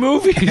of my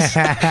movies.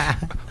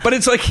 But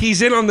it's like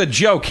he's in on the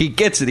joke. He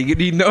gets it.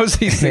 He knows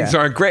these things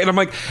aren't great. And I'm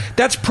like,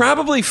 that's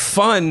probably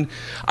fun.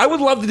 I would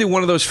love to do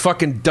one of those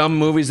fucking dumb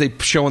movies they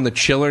show on the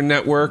Chiller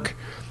Network,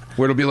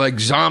 where it'll be like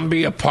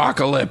zombie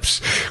apocalypse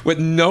with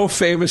no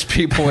famous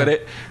people in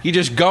it. You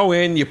just go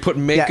in, you put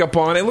makeup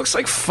on. It looks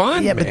like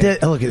fun. Yeah, man.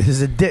 but look,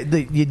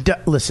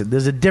 listen.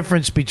 There's a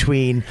difference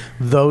between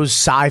those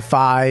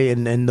sci-fi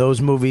and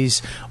those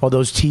movies or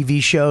those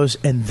TV shows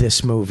and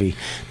this movie.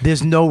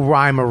 There's no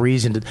rhyme or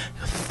reason.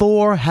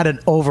 Thor had an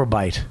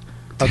overbite.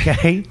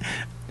 Okay.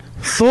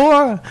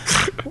 Thor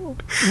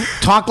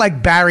talk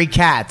like Barry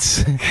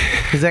Katz.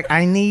 He's like,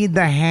 I need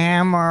the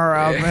hammer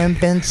of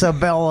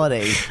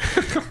invincibility.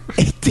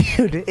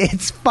 Dude,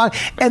 it's fun.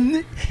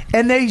 And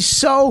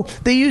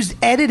they used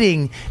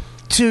editing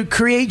to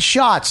create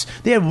shots.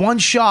 They had one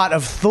shot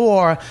of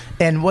Thor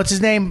and what's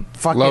his name?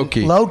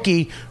 Fucking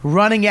Loki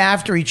running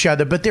after each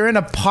other, but they're in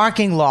a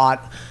parking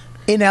lot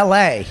in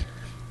LA.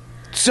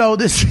 So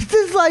this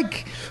is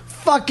like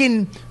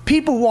fucking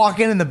people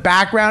walking in the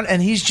background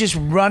and he's just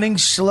running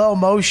slow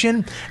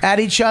motion at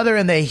each other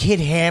and they hit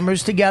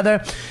hammers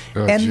together.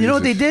 And you know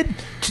what they did?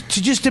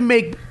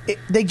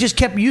 They just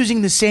kept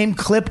using the same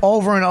clip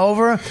over and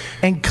over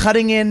and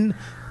cutting in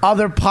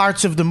other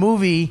parts of the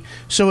movie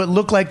so it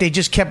looked like they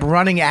just kept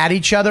running at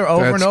each other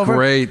over and over. That's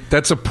great.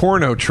 That's a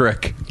porno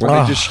trick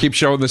where they just keep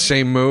showing the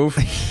same move.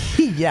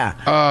 Yeah.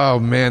 Oh,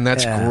 man,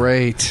 that's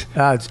great.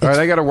 All right,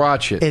 I got to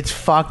watch it. It's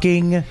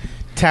fucking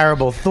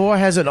terrible. Thor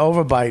has an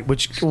overbite,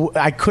 which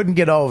I couldn't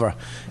get over.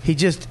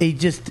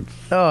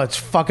 It's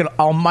fucking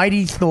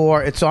Almighty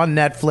Thor. It's on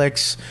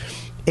Netflix.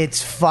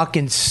 It's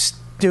fucking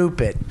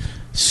stupid.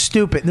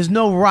 There's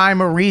no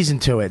rhyme or reason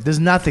to it. There's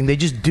nothing. They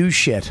just do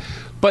shit.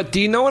 But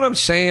do you know what I'm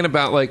saying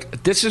about,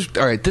 like, this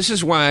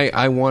is why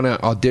I want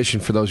to audition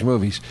for those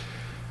movies.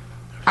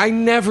 I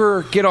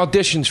never get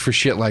auditions for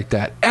shit like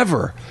that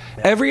ever.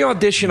 Every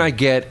audition I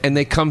get, and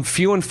they come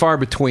few and far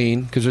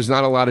between because there's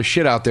not a lot of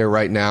shit out there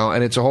right now,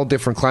 and it's a whole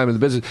different climate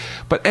of the business.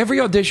 But every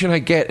audition I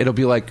get, it'll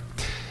be like,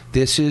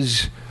 this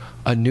is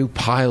a new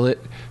pilot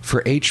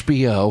for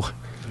HBO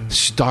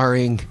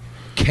starring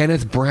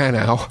Kenneth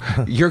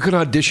Branagh. You're going to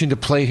audition to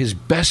play his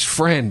best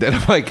friend. And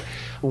I'm like,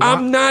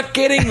 I'm not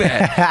getting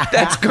that.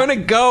 That's going to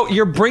go.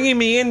 You're bringing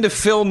me in to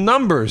fill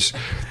numbers.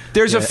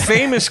 There's a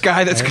famous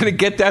guy that's going to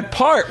get that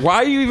part. Why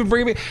are you even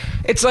bringing me?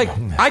 It's like,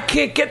 I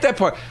can't get that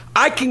part.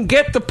 I can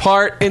get the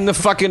part in the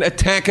fucking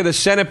Attack of the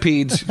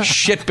Centipedes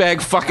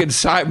shitbag fucking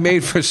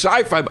made for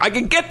sci-fi. I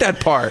can get that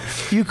part.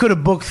 You could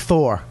have booked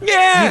Thor.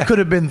 Yeah. You could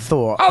have been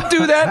Thor. I'll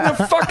do that in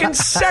a fucking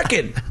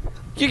second.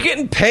 You're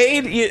getting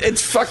paid.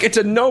 It's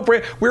a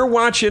no-brainer. We're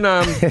watching.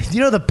 You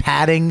know the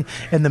padding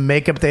and the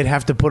makeup they'd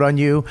have to put on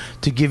you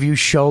to give you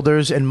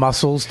shoulders and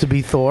muscles to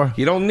be Thor?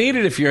 You don't need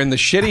it if you're in the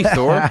shitty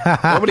Thor.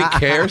 Nobody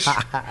cares.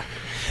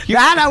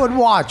 That I would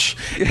watch.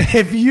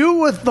 If you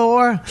were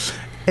Thor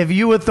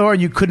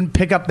and you couldn't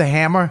pick up the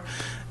hammer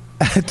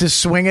to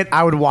swing it,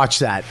 I would watch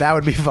that. That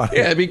would be fun.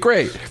 Yeah, it'd be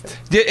great.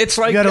 It's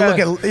like you got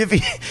to look at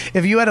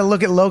if you had to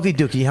look at Loki.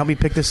 Duke, can you help me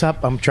pick this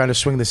up? I'm trying to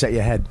swing this at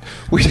your head.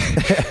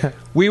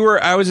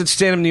 I was at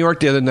Stand Up New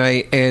York the other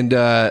night, and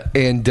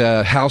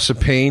House of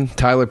Pain,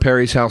 Tyler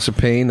Perry's House of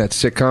Pain, that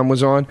sitcom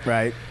was on.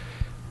 Right.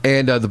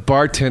 And the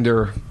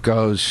bartender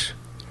goes,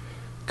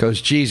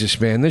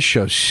 Jesus, man, this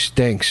show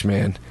stinks,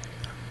 man.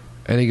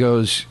 And he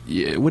goes,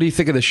 yeah, what do you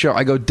think of the show?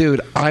 I go, dude,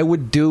 I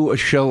would do a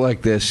show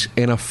like this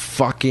in a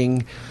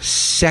fucking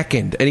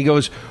second. And he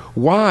goes,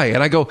 why?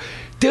 And I go,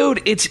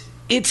 dude, it's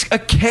a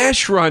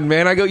cash run,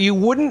 man. I go, you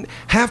wouldn't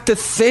have to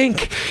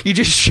think. You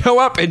just show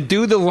up and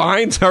do the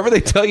lines however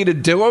they tell you to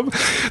do them.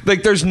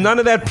 Like, there's none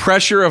of that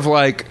pressure of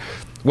like,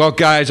 well,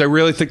 guys, I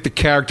really think the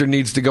character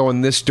needs to go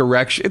in this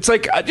direction. It's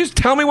like, just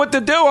tell me what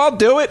to do. I'll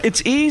do it.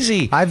 It's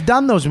easy. I've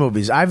done those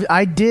movies.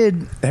 I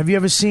did. Have you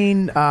ever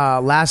seen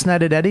Last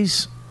Night at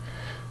Eddie's?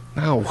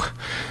 No.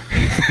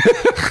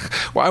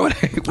 Why would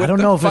I? What I don't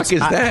the know fuck if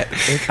it's, is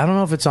that? I don't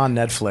know if it's on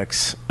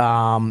Netflix.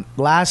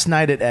 Last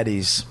Night at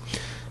Eddie's.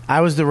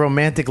 I was the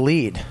romantic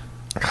lead.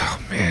 Oh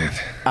man,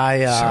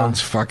 sounds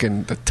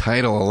fucking. The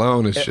title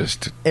alone is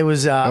just. It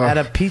was at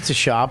a pizza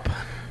shop,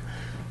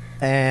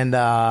 and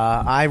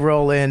I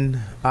roll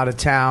in out of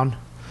town,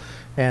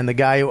 and the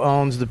guy who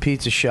owns the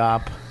pizza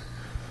shop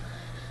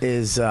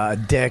is a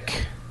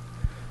dick.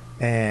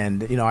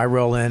 And, you know, I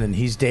roll in and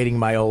he's dating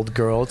my old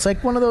girl. It's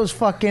like one of those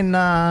fucking,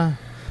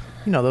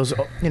 those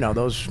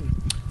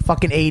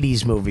fucking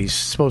 80s movies. It's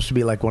supposed to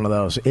be like one of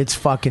those. It's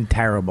fucking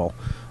terrible.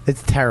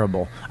 It's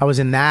terrible. I was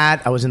in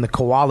that. I was in the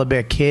Koala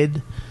Bear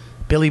Kid.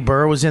 Billy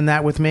Burr was in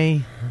that with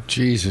me.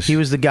 Jesus. He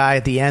was the guy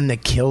at the end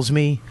that kills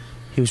me.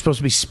 He was supposed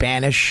to be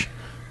Spanish.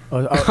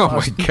 Oh,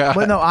 my God.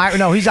 But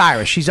no, he's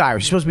Irish. He's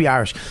supposed to be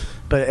Irish.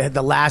 But at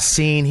the last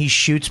scene, he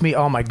shoots me.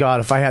 Oh, my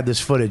God, if I had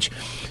this footage.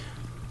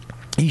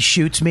 He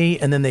shoots me,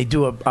 and then they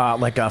do a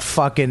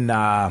fucking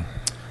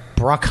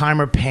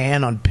Bruckheimer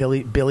pan on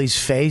Billy's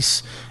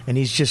face, and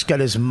he's just got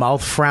his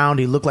mouth frowned.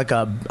 He looked like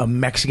a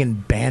Mexican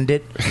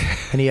bandit,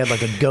 and he had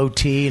like a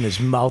goatee, and his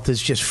mouth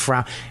is just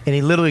frown. And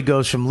he literally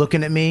goes from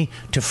looking at me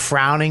to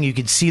frowning. You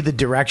could see the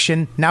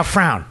direction. Now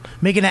frown.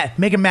 Make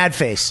a mad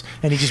face,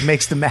 and he just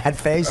makes the mad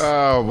face.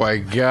 Oh my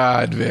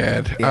God,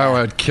 man! Yeah. Oh,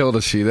 I'd kill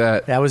to see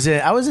that. That was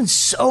it. I was in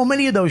so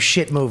many of those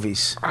shit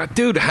movies.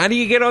 Dude, how do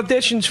you get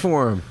auditions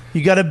for him?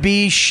 You got to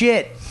be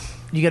shit.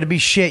 You got to be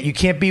shit. You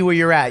can't be where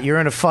you're at. You're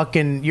in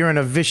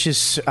a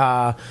vicious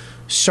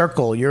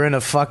circle. You're in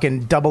a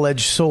fucking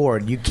double-edged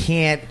sword. You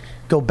can't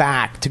go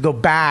back. To go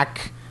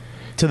back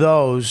to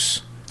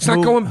those. It's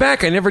not going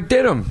back. I never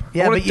did them.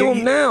 I want to do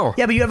them now.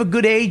 Yeah, but you have a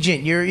good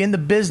agent. You're in the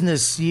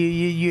business.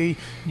 Dude,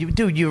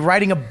 you're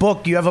writing a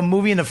book. You have a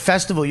movie in a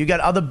festival. You got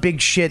other big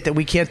shit that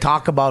we can't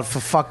talk about for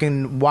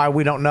fucking why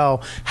we don't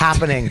know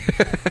happening.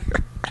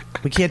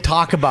 We can't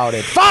talk about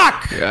it.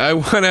 Fuck!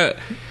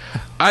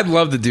 I'd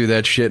love to do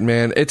that shit,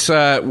 man. It's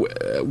fuck.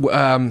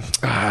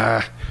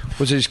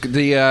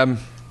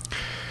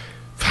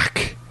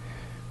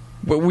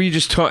 What we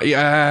just talked. You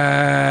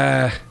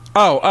know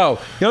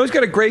who's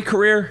got a great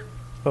career?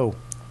 Oh,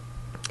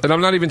 and I'm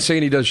not even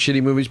saying he does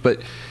shitty movies, but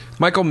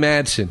Michael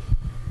Madsen.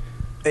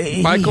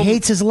 He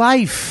hates his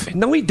life.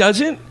 No, he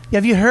doesn't.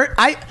 Have you heard?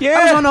 I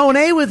was on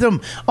O&A with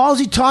him. All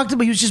he talked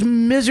about, he was just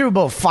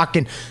miserable.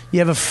 Fucking, you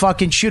ever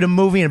fucking shoot a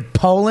movie in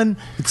Poland?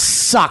 It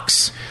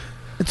sucks.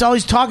 That's all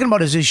he's talking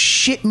about is his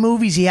shit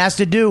movies he has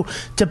to do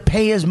to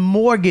pay his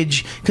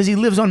mortgage because he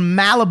lives on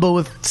Malibu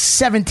with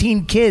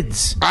 17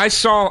 kids. I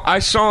saw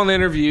an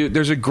interview.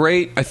 There's a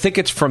great, I think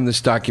it's from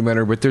this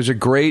documentary, but there's a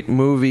great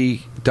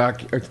movie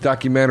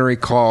documentary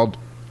called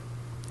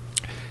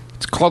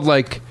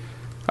like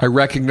I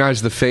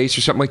Recognize the Face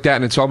or something like that,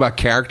 and it's all about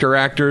character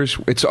actors.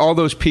 It's all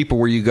those people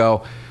where you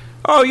go,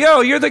 oh, yo,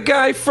 you're the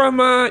guy from,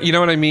 you know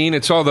what I mean?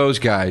 It's all those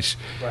guys.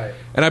 Right.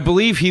 And I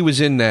believe he was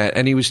in that,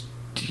 and he was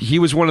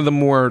one of the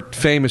more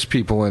famous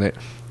people in it.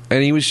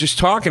 And he was just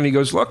talking. He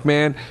goes, look,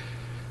 man,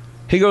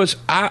 he goes,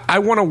 I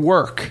want to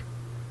work.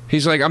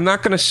 He's like, I'm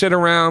not going to sit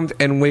around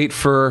and wait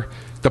for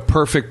the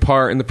perfect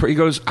part. He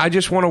goes, I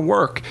just want to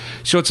work.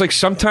 So it's like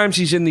sometimes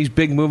he's in these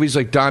big movies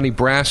like Donnie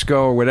Brasco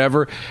or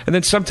whatever, and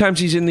then sometimes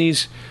he's in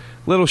these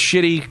little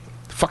shitty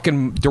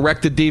fucking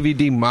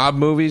direct-to-DVD mob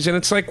movies, and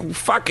it's like,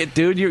 fuck it,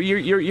 dude.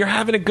 You're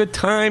having a good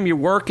time. You're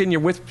working. You're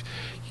with,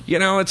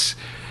 it's.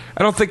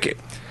 I don't think.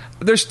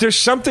 There's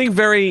something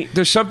very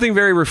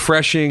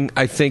refreshing,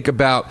 I think,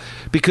 about,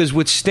 because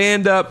with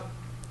stand-up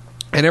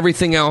and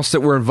everything else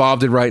that we're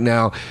involved in right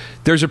now,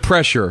 there's a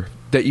pressure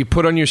that you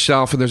put on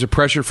yourself, and there's a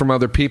pressure from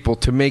other people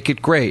to make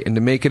it great and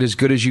to make it as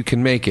good as you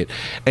can make it,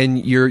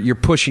 and you're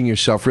pushing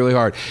yourself really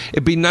hard.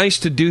 It'd be nice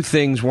to do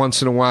things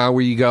once in a while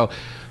where you go,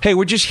 hey,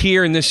 we're just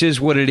here and this is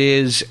what it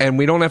is, and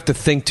we don't have to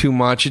think too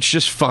much. It's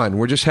just fun.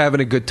 We're just having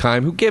a good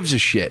time. Who gives a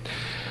shit?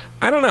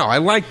 I don't know. I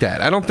like that.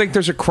 I don't think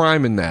there's a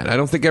crime in that. I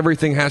don't think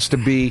everything has to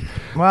be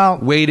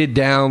weighted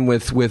down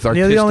with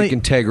artistic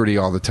integrity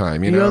all the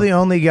time. You're the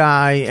only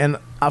guy, and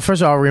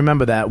first of all,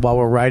 remember that while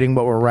we're writing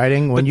what we're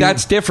writing. But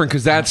that's different,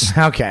 because that's...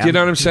 Okay. Do you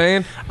know what I'm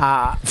saying?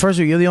 First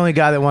of all, you're the only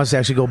guy that wants to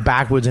actually go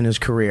backwards in his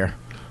career.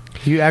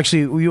 You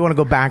want to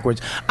go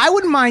backwards. I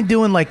wouldn't mind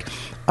doing like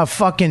a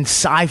fucking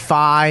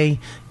sci-fi,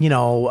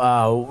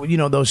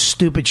 those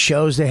stupid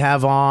shows they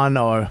have on,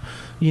 or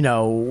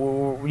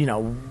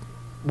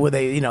where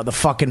they, the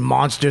fucking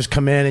monsters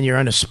come in and you're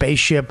on a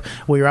spaceship,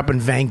 where you're up in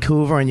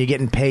Vancouver and you're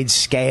getting paid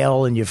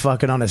scale and you're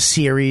fucking on a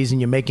series and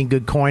you're making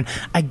good coin.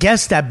 I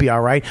guess that'd be all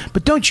right.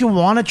 But don't you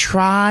want to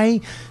try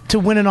to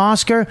win an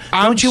Oscar?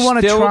 Don't you want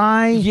to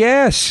try?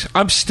 Yes.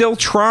 I'm still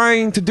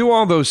trying to do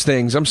all those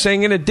things. I'm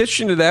saying, in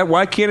addition to that,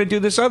 why can't I do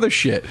this other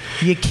shit?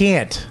 You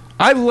can't.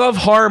 I love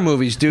horror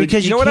movies, dude.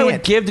 Because you know what I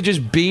would give to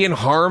just be in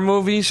horror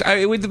movies?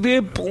 It would be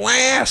a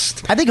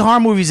blast. I think horror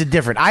movies are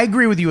different. I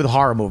agree with you with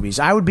horror movies.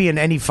 I would be in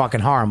any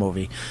fucking horror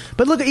movie.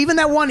 But look, even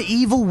that one,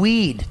 Evil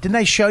Weed. Didn't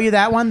I show you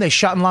that one? They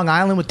shot in Long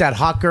Island with that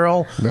hot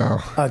girl. No.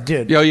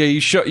 Dude. Yeah, you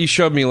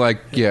showed me, like,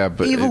 yeah.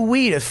 But Evil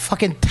Weed, a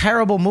fucking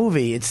terrible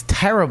movie. It's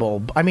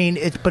terrible. I mean,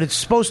 but it's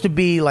supposed to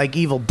be like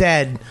Evil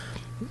Dead.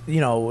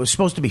 It was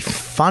supposed to be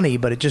funny,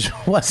 but it just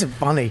wasn't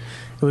funny.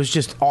 It was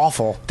just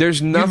awful.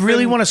 There's nothing. You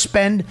really want to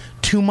spend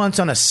 2 months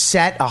on a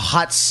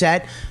hot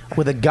set,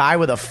 with a guy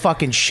with a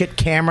fucking shit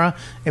camera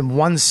and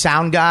one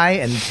sound guy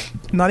and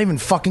not even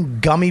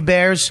fucking gummy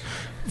bears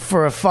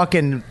for a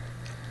fucking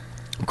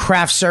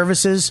craft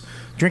services,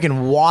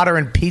 drinking water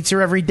and pizza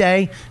every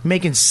day,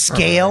 making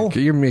scale. Right,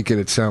 you're making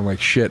it sound like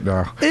shit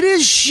now. It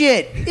is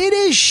shit. It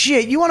is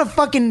shit. You want to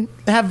fucking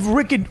have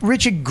Richard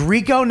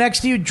Grieco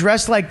next to you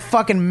dressed like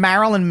fucking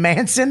Marilyn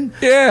Manson?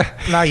 Yeah.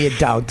 No, you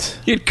don't.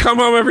 You'd come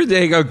home every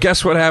day and go,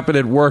 guess what happened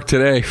at work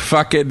today?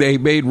 Fucking, they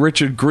made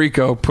Richard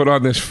Grieco put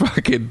on this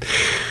fucking...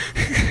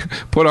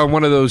 put on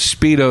one of those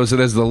Speedos that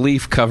has the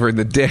leaf covering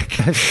the dick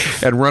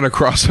and run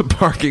across a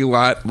parking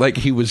lot like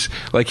he was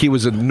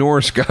a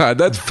Norse god.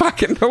 That's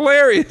fucking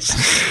hilarious.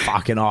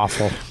 Fucking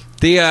awful.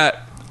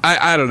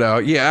 I don't know.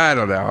 Yeah, I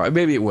don't know.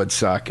 Maybe it would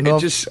suck. I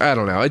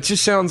don't know. It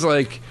just sounds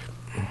like,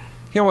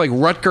 like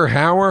Rutger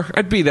Hauer.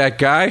 I'd be that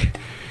guy.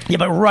 Yeah,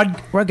 but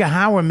Rutger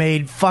Hauer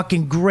made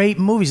fucking great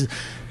movies.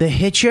 The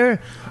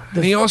Hitcher.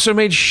 He also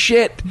made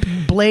shit.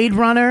 Blade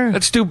Runner.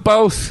 Let's do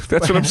both.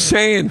 That's what I'm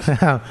saying.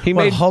 He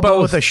made Hobo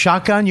both. with a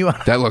shotgun.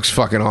 That looks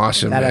fucking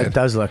awesome, man. That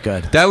does look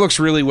good. That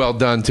looks really well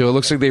done, too. It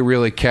looks like they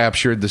really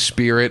captured the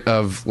spirit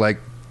of, like,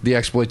 the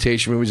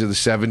exploitation movies of the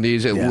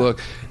 70s. It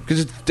looked...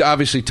 Because it's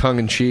obviously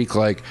tongue-in-cheek,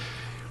 like...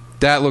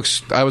 That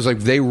looks... I was like,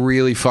 they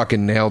really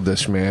fucking nailed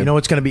this, man. You know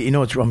what's going to be... You know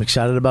what I'm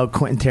excited about?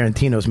 Quentin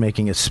Tarantino's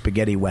making a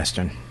spaghetti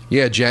western.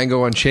 Yeah,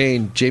 Django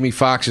Unchained. Jamie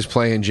Foxx is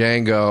playing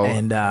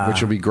Django,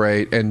 which will be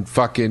great. And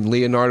fucking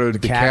Leonardo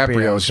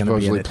DiCaprio is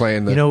supposedly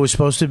playing the... You know who was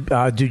supposed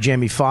to do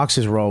Jamie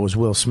Foxx's role was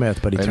Will Smith,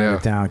 but he turned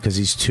it down because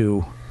he's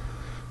too...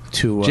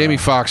 Jamie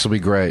Foxx will be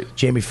great.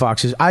 Jamie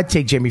Foxx is... I'd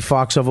take Jamie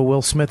Foxx over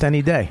Will Smith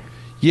any day.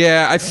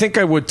 Yeah, I think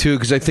I would too,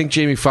 because I think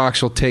Jamie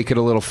Foxx will take it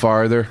a little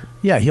farther.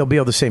 Yeah, he'll be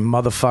able to say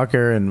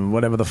motherfucker and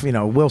whatever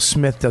Will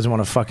Smith doesn't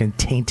want to fucking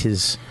taint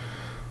his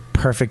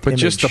perfect image. But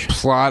just the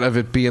plot of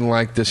it being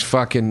like this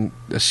fucking,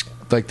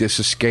 like this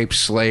escaped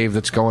slave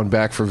that's going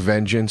back for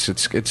vengeance,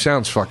 it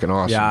sounds fucking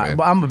awesome, man.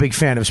 Well, I'm a big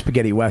fan of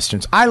spaghetti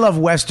westerns. I love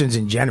westerns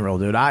in general,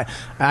 dude. I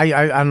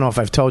don't know if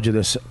I've told you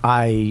this.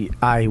 I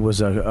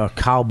was a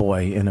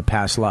cowboy in a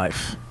past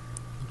life.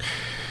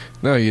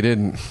 No, you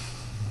didn't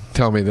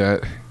tell me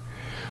that.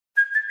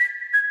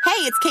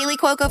 Hey, it's Kaylee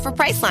Cuoco for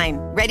Priceline.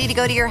 Ready to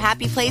go to your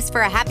happy place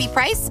for a happy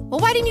price? Well,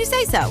 why didn't you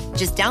say so?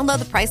 Just download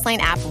the Priceline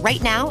app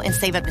right now and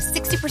save up to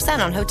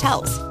 60% on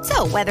hotels.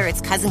 So whether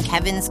it's Cousin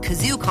Kevin's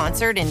Kazoo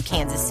Concert in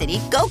Kansas City,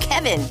 go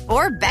Kevin,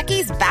 or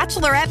Becky's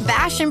Bachelorette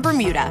Bash in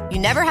Bermuda, you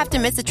never have to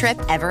miss a trip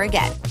ever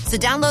again. So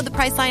download the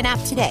Priceline app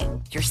today.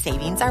 Your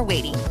savings are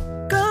waiting.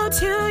 Go to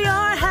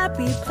your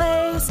happy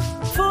place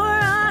for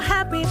a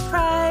happy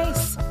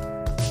price.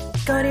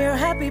 Go to your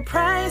happy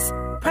price,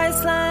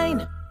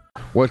 Priceline.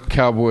 What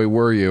cowboy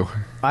were you?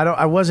 I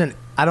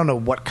don't know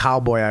what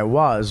cowboy I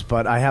was,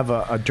 but I have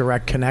a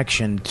direct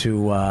connection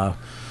to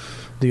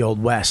the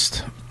Old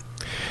West.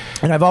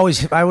 And I've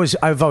always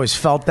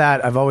felt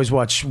that. I've always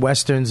watched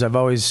westerns. I've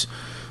always,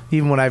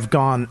 even when I've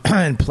gone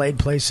and played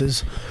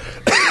places,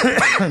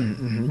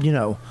 you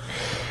know,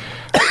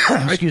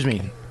 excuse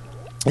me,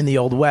 in the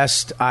Old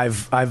West,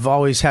 I've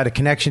always had a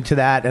connection to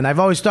that, and I've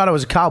always thought I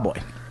was a cowboy.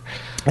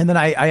 And then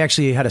I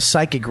actually had a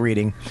psychic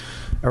reading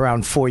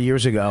around 4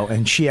 years ago,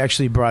 and she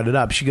actually brought it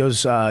up. She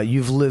goes,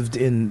 "You've lived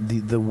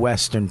in the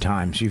Western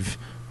times.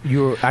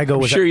 I go,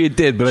 I'm "Was sure you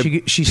did," but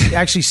she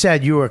actually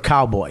said you were a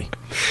cowboy,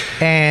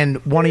 and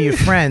one of your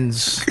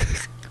friends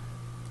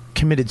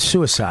committed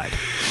suicide,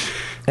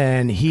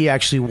 and he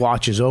actually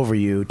watches over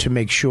you to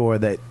make sure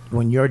that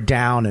when you're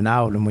down and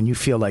out and when you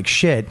feel like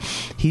shit,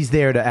 he's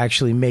there to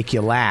actually make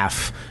you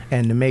laugh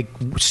and to make."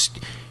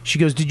 She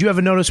goes, "Did you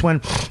ever notice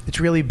when it's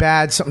really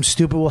bad, something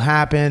stupid will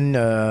happen?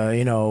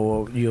 You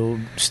know, you'll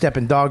step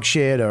in dog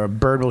shit, or a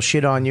bird will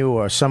shit on you,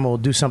 or someone will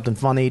do something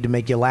funny to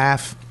make you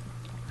laugh.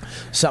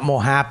 Something will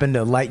happen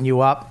to lighten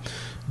you up.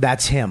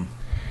 That's him.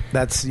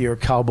 That's your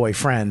cowboy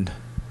friend.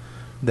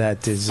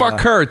 That is fuck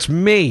her. It's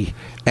me,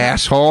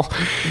 asshole.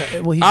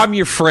 Well, I'm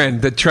your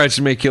friend that tries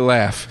to make you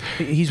laugh.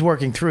 He's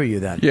working through you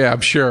then. Yeah, I'm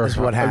sure. That's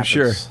what happens.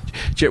 I'm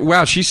sure.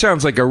 Wow, she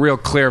sounds like a real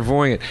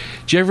clairvoyant.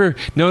 Did you ever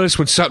notice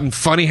when something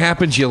funny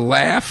happens, you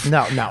laugh?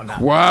 No.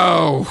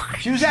 Whoa.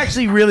 She was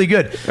actually really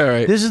good. All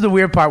right. This is the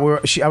weird part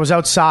where I was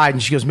outside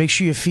and she goes, "Make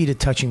sure your feet are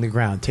touching the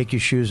ground. Take your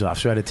shoes off."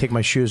 So I had to take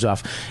my shoes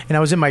off. And I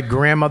was in my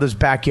grandmother's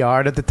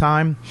backyard at the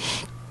time.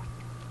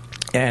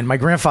 And my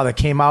grandfather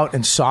came out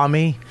and saw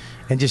me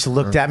and just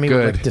looked at me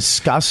with like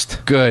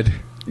disgust. Good.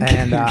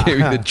 And gave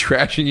you the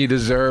trashing you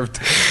deserved.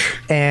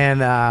 And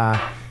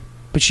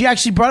but she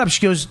actually brought up.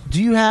 She goes, "Did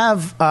you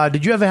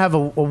ever have a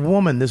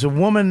woman? There's a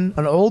woman,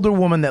 an older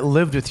woman that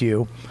lived with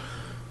you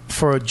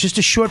for just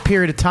a short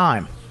period of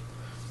time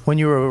when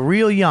you were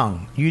real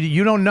young.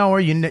 You don't know her.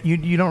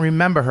 You don't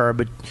remember her,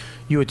 but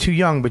you were too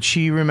young. But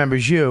she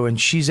remembers you, and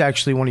she's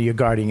actually one of your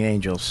guardian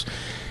angels."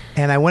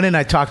 And I went in and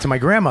I talked to my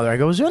grandmother. I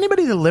go, "Was there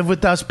anybody that lived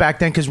with us back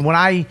then?" Because when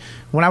I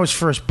was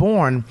first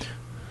born,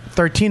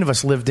 13 of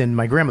us lived in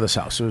my grandmother's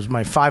house. It was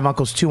my 5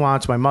 uncles, 2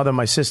 aunts, my mother,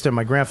 my sister,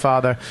 my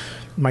grandfather,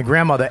 my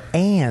grandmother.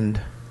 And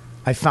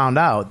I found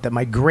out that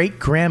my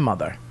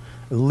great-grandmother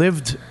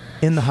lived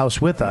in the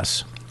house with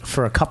us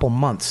for a couple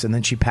months, and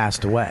then she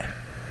passed away.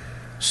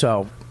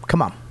 So,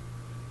 come on.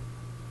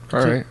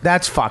 All right.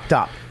 That's fucked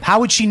up. How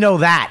would she know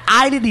that?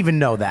 I didn't even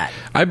know that.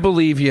 I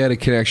believe you had a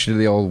connection to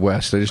the Old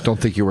West. I just don't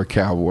think you were a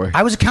cowboy.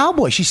 I was a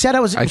cowboy. She said I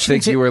was. I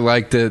think you were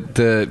like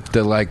the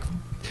like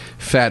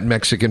fat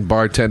Mexican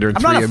bartender in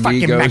I'm Three not a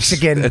Amigos. fucking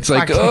Mexican. It's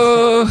like,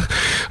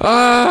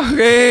 Fuck.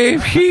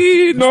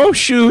 hey, no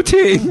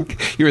shooting.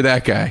 You were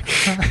that guy.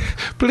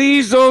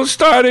 Please don't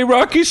start a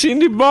ruckus in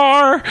the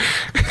bar.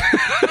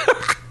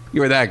 You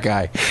were that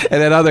guy.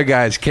 And then other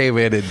guys came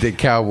in and did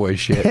cowboy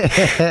shit.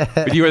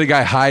 But you were the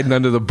guy hiding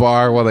under the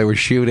bar while they were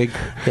shooting.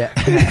 Yeah.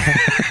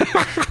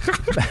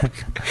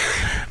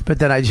 But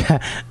then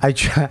I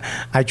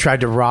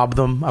tried to rob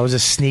them. I was a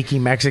sneaky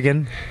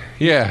Mexican.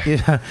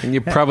 Yeah. And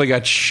you probably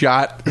got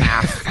shot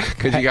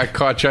because you got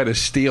caught trying to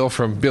steal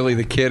from Billy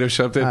the Kid or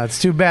something. It's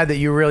too bad that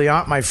you really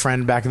aren't my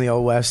friend back in the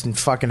Old West and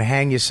fucking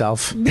hang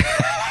yourself.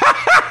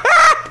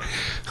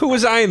 Who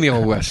was I in the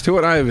Old West? Who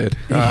would I have been?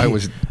 I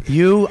was...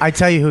 You, I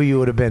tell you who you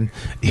would have been.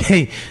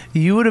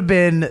 You would have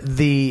been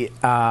the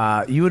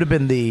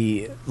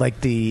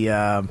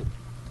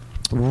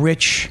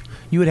rich.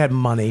 You would have had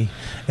money,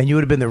 and you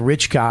would have been the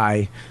rich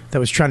guy that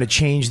was trying to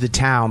change the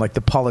town, like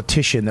the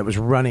politician that was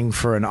running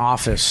for an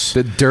office.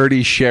 The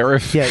dirty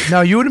sheriff. Yeah,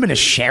 no, you would have been a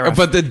sheriff.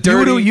 But the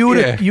dirty... You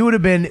would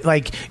have been,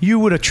 like, you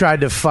would have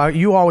tried to fuck...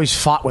 You always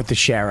fought with the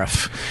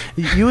sheriff.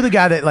 You were the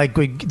guy that, like,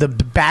 the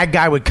bad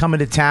guy would come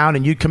into town,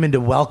 and you'd come in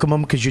to welcome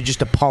him because you're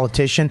just a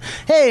politician.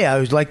 Hey, I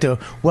would like to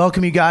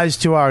welcome you guys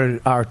to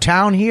our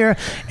town here.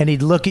 And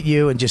he'd look at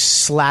you and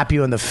just slap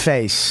you in the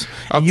face.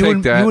 I'll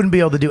take that. You wouldn't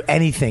be able to do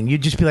anything.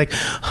 You'd just be like,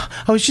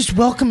 I was just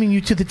welcoming you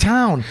to the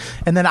town.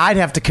 And then I'd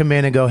have to come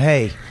in and go,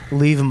 hey,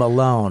 leave him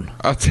alone.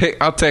 I'll take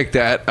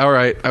that. All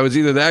right. I was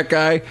either that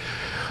guy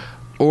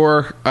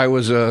or I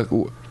was a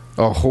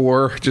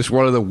whore, just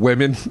one of the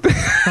women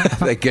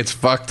that gets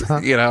fucked.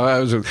 You know, I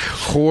was a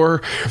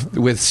whore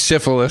with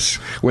syphilis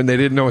when they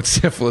didn't know what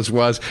syphilis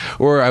was,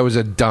 or I was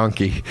a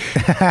donkey.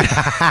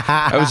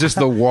 I was just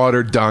the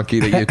water donkey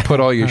that you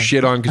put all your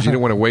shit on because you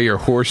didn't want to weigh your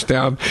horse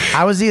down.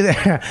 I was either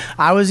the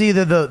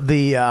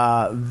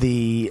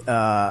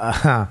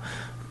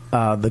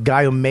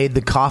guy who made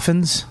the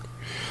coffins.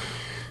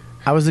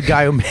 I was the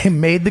guy who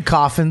made the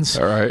coffins.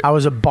 All right. I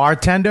was a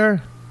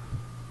bartender.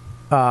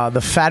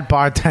 The fat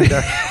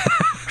bartender.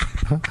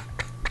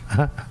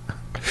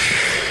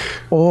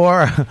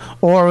 or it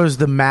was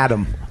the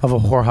madam of a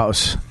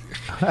whorehouse.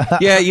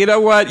 Yeah, you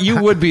know what?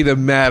 You would be the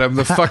madam,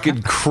 the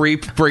fucking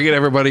creep bringing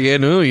everybody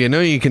in. Ooh, you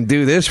know you can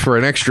do this for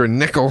an extra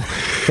nickel.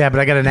 Yeah, but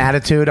I got an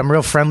attitude. I'm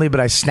real friendly, but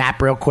I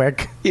snap real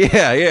quick.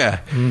 Yeah.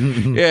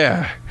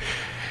 Yeah.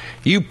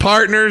 You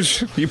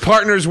partners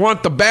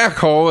want the back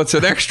hole. It's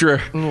an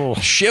extra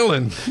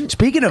shilling.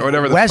 Speaking of Or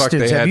whatever the fuck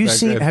westerns, they have had you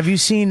back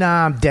seen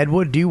then.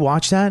 Deadwood? Do you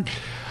watch that?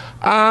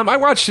 I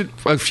watched it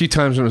a few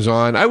times when it was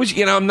on. I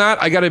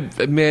gotta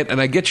admit,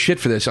 and I get shit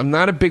for this, I'm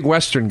not a big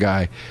Western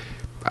guy.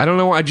 I don't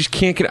know, I just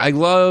can't get, I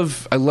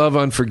love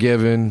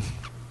Unforgiven.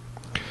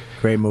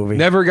 Great movie.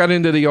 Never got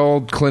into the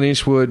old Clint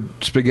Eastwood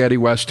spaghetti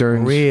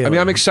westerns. Really? I mean,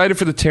 I'm excited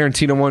for the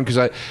Tarantino one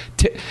because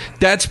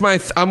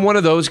I'm one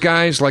of those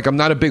guys. Like, I'm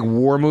not a big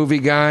war movie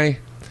guy,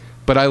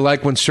 but I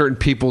like when certain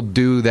people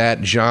do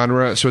that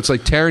genre. So it's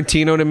like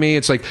Tarantino to me.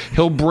 It's like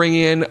he'll bring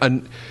in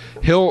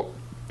he'll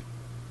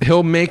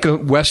make a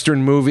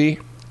western movie,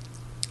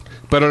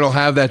 but it'll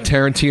have that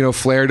Tarantino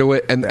flair to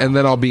it, and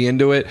then I'll be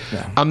into it.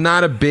 Yeah.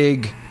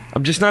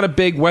 I'm just not a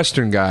big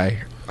western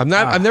guy. I've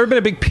never been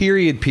a big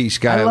period piece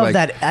guy. I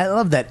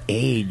love that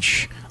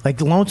age. Like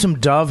Lonesome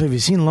Dove. Have you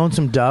seen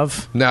Lonesome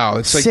Dove? No,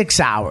 it's like 6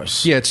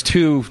 hours. Yeah, it's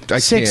too.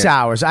 6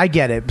 hours. I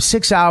get it.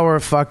 6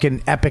 hour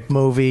fucking epic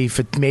movie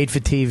made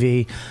for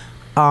TV.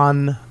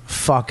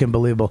 Unfucking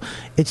believable.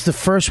 It's the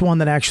first one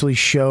that actually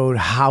showed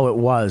how it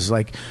was.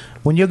 Like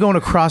when you're going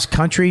across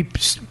country,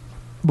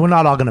 we're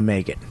not all going to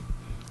make it.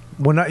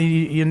 We're not.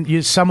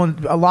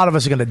 A lot of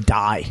us are going to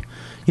die.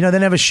 You know, they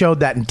never showed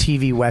that in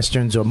TV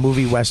westerns or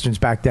movie westerns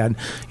back then.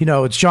 You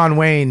know, it's John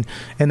Wayne,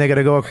 and they got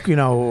to go,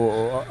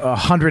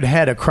 100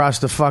 head across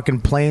the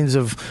fucking plains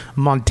of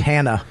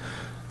Montana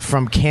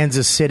from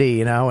Kansas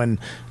City, and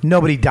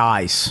nobody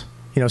dies.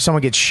 You know,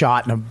 someone gets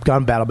shot in a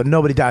gun battle, but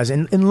nobody dies.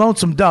 In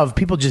Lonesome Dove,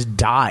 people just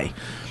die.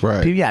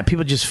 Right.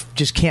 People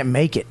just can't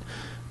make it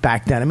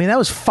back then. I mean, that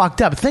was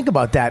fucked up. Think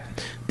about that.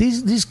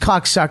 These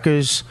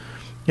cocksuckers,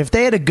 if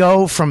they had to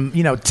go from,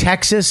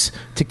 Texas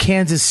to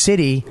Kansas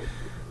City,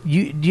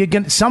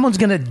 someone's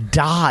gonna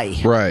die,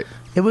 right?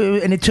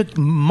 And it took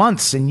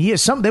months and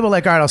years. They were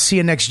like, "All right, I'll see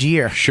you next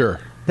year."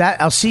 Sure.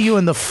 I'll see you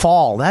in the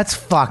fall. That's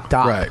fucked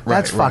up. Right.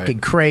 That's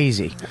fucking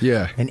crazy.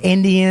 Yeah. And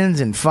Indians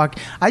and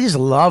I just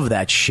love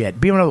that shit.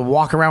 Being able to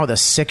walk around with a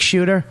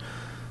 6-shooter,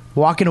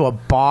 walk into a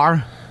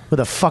bar with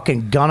a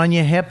fucking gun on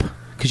your hip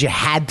because you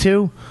had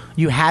to.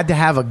 You had to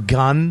have a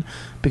gun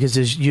because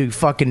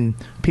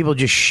people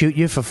just shoot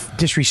you for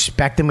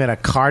disrespecting at a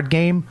card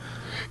game.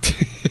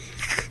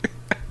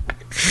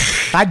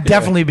 I'd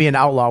definitely be an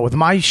outlaw. With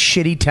my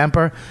shitty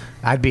temper,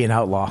 I'd be an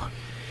outlaw.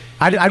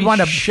 I'd want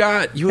to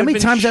shot. You would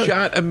have been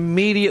shot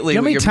immediately.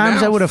 You know how many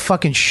times I would have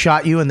fucking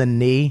shot you in the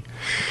knee?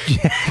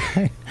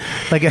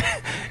 Like, you know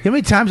how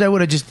many times I would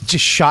have just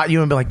shot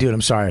you and been like, dude,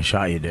 I'm sorry I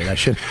shot you, dude. I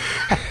should.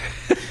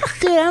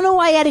 Dude, I don't know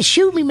why you had to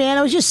shoot me, man.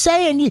 I was just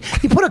saying, you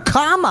put a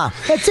comma.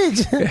 That's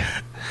it.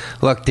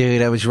 Look,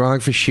 dude, I was wrong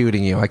for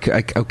shooting you.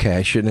 Okay,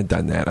 I shouldn't have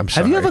done that. I'm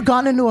sorry. Have you ever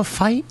gotten into a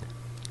fight?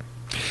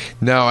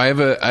 No, I have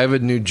a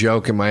new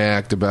joke in my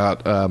act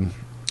about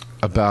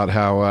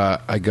how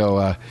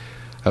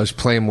I was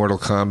playing Mortal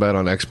Kombat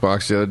on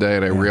Xbox the other day,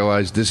 and I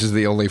realized this is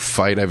the only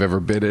fight I've ever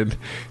been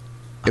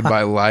in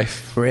my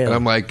life. Really? And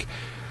I'm like,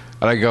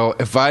 and I go,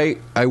 if I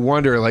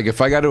wonder, like,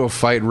 if I got to a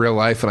fight in real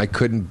life and I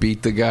couldn't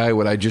beat the guy,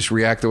 would I just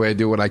react the way I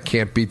do when I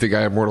can't beat the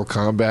guy in Mortal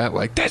Kombat?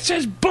 Like, this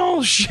is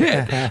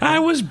bullshit. I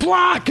was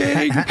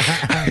blocking.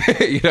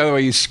 You know the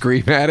way you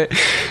scream at it?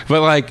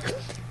 But, like,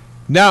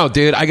 no,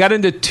 dude, I got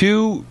into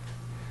 2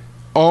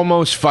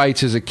 almost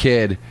fights as a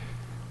kid,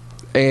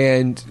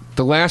 and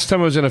the last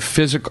time I was in a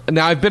physical...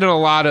 Now, I've been in a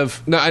lot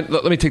of... No,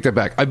 let me take that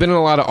back. I've been in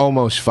a lot of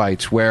almost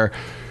fights where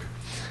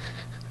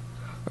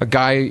a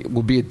guy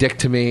will be a dick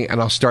to me, and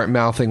I'll start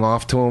mouthing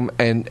off to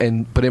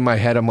him, but in my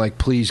head, I'm like,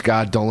 please,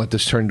 God, don't let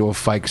this turn into a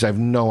fight, because I have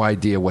no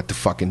idea what to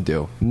fucking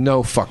do.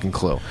 No fucking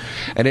clue.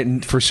 And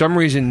it, for some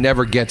reason,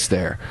 never gets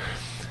there.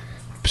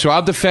 So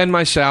I'll defend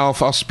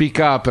myself. I'll speak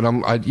up, and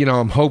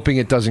I'm hoping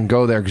it doesn't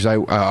go there because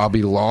I'll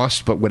be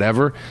lost. But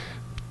whatever.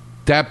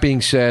 That being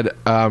said,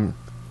 I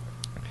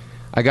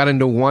got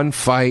into 1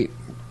 fight,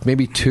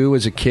 maybe 2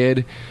 as a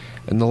kid,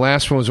 and the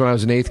last one was when I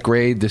was in 8th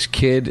grade. This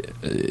kid,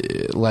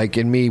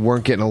 and me,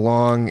 weren't getting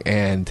along,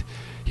 and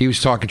he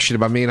was talking shit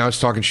about me, and I was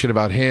talking shit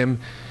about him.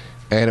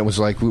 And it was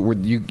like,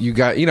 you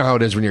got, you know how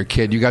it is when you're a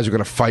kid. You guys are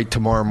going to fight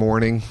tomorrow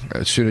morning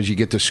as soon as you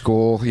get to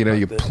school.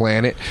 You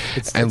plan it.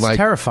 It's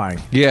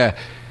terrifying. Yeah.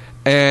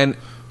 And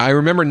I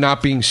remember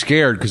not being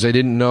scared because I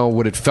didn't know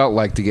what it felt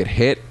like to get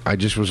hit. I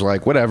just was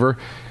like, whatever.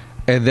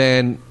 And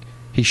then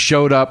he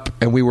showed up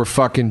and we were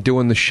fucking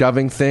doing the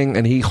shoving thing,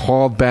 and he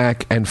hauled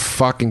back and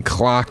fucking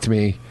clocked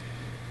me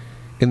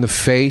in the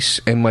face,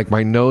 and like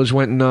my nose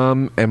went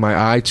numb and my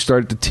eye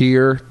started to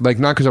tear. Like,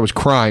 not because I was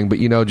crying, but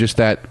just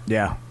that.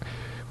 Yeah.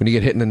 When you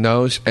get hit in the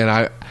nose, and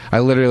I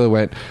literally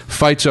went,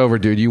 fight's over,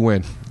 dude. You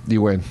win.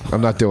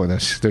 I'm not doing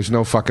this. There's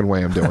no fucking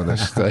way I'm doing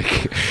this. Like,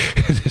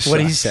 what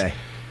did he say?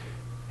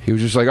 He was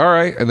just like, all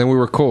right, and then we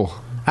were cool.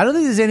 I don't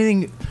think there's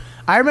anything.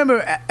 I remember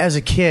as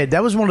a kid,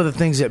 that was one of the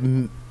things that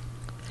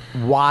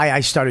why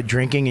I started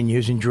drinking and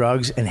using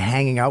drugs and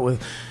hanging out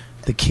with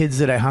the kids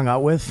that I hung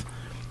out with.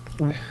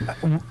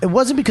 It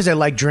wasn't because I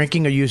liked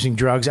drinking or using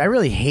drugs. I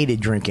really hated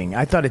drinking.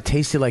 I thought it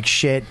tasted like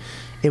shit.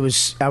 I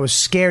was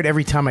scared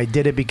every time I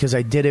did it because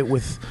I did it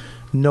with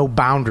no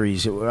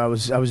boundaries.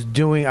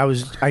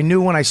 I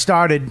knew when I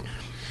started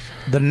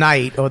the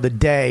night or the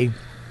day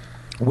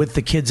with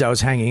the kids I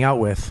was hanging out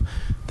with,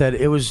 that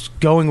it was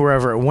going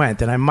wherever it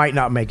went, and I might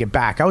not make it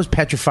back. I was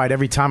petrified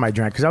every time I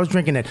drank, because I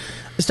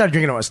started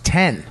drinking when I was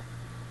 10,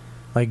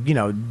 like, you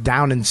know,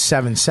 down in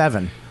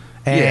 7-7.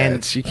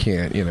 And you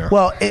can't, you know.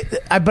 Well,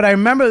 but I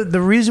remember one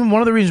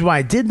of the reasons why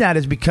I did that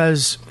is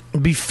because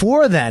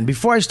before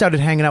I started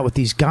hanging out with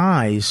these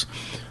guys,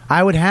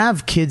 I would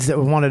have kids that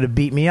wanted to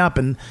beat me up,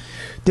 and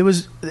there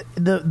was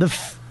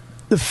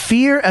the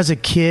fear as a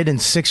kid in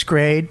 6th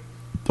grade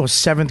or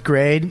 7th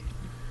grade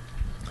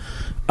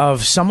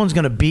of someone's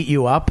going to beat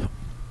you up.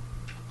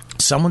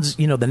 Someone's,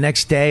 you know, the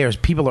next day, or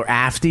people are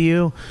after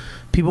you.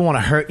 People want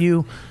to hurt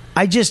you.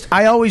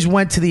 I always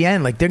went to the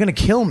end. Like, they're going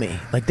to kill me.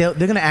 Like, they're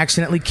going to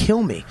accidentally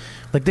kill me.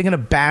 Like, they're going to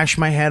bash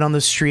my head on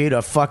the street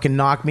or fucking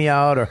knock me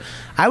out. Or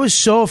I was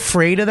so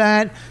afraid of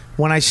that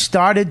when I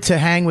started to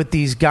hang with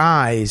these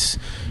guys,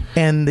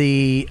 and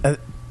the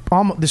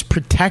this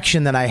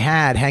protection that I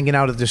had hanging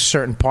out at this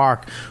certain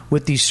park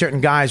with these certain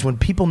guys. When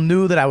people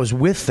knew that I was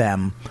with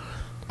them,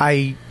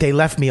 they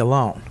left me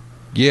alone.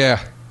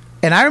 Yeah.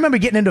 And I remember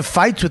getting into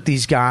fights with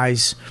these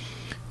guys,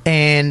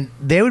 and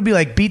they would be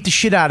like, beat the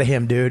shit out of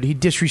him, dude. He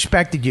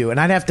disrespected you. And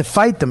I'd have to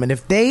fight them. And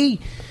if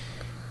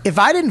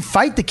I didn't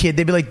fight the kid,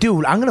 they'd be like,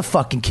 dude, I'm going to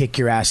fucking kick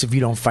your ass if you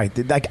don't fight.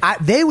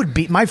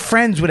 My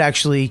friends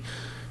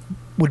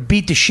would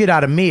beat the shit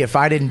out of me if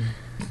I didn't,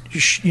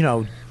 you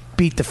know,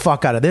 beat the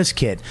fuck out of this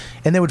kid.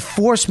 And they would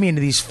force me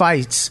into these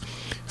fights,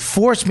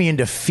 force me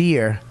into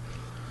fear.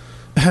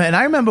 And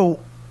I remember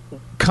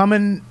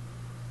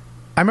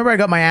I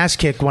got my ass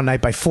kicked one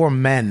night by 4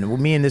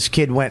 men. Me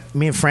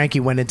and Frankie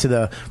went into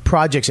the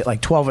projects at like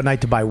 12 at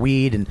night to buy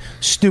weed, and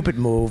stupid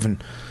move.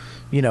 And,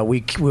 you know,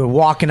 we were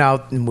walking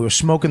out and we were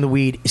smoking the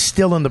weed,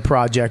 still in the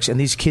projects, and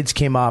these kids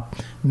came up.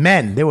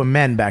 They were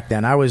men back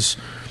then. I was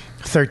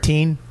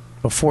 13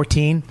 or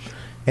 14,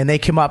 and they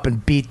came up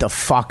and beat the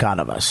fuck out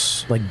of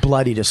us, like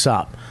bloodied us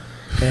up.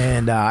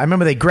 And I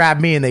remember they grabbed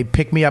me and they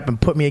picked me up and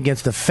put me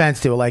against the fence.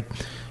 They were like,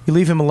 you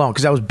leave him alone,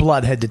 because I was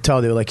blood head to toe.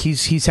 They were like,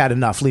 he's had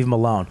enough, leave him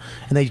alone.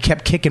 And they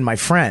kept kicking my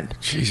friend.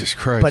 Jesus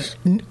Christ.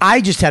 But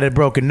I just had a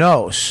broken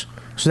nose,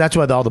 so that's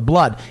why all the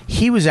blood.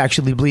 He was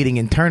actually bleeding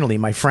internally,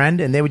 my friend,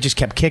 and they just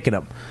kept kicking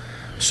him.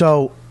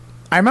 So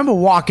I remember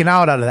walking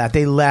out of that.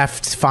 They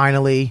left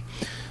finally,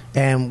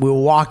 and we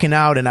were walking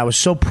out, and I was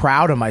so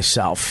proud of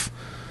myself.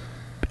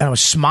 And I was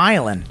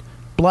smiling,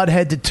 blood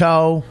head to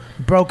toe,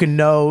 broken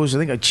nose. I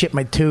think I chipped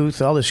my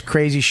tooth, all this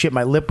crazy shit.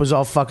 My lip was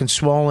all fucking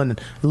swollen.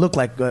 It looked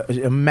like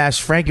a mess.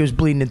 Frankie was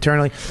bleeding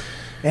internally.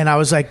 And I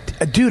was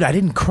like, dude, I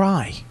didn't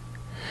cry.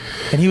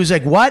 And he was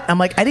like, what? I'm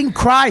like, I didn't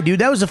cry, dude.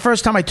 That was the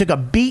first time I took a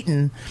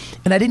beating,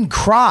 and I didn't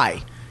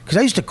cry. Because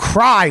I used to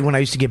cry when I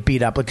used to get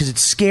beat up, because it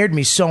scared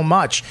me so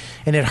much,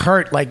 and it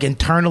hurt, like,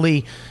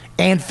 internally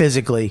and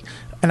physically.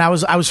 And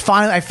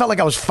I felt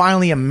like I was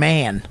finally a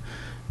man.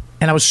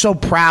 And I was so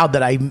proud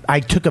that I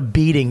took a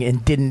beating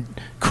and didn't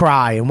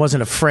cry and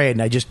wasn't afraid,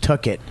 and I just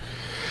took it.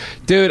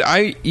 Dude,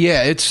 I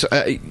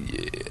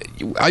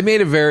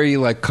made a very,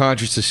 like,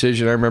 conscious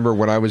decision. I remember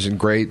when I was in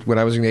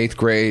 8th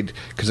grade,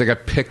 because I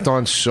got picked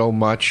on so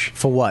much.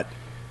 For what?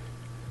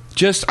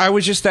 I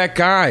was just that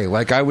guy.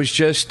 Like,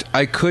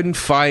 I couldn't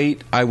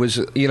fight. I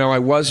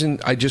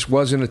just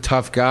wasn't a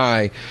tough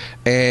guy.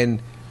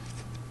 And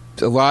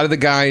a lot of the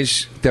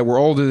guys that were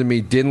older than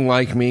me didn't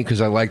like me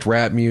because I liked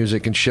rap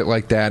music and shit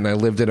like that, and I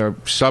lived in a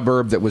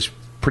suburb that was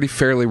pretty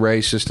fairly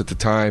racist at the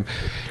time,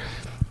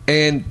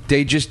 and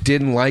they just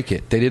didn't like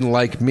it. They didn't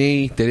like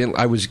me.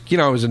 I was a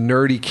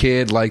nerdy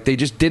kid. Like, they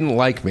just didn't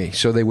like me,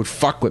 so they would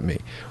fuck with me,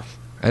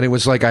 and it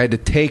was like I had to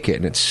take it,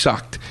 and it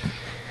sucked.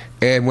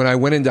 And when I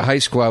went into high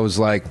school, I was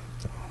like,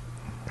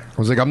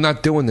 I'm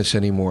not doing this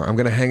anymore. I'm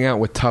going to hang out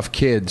with tough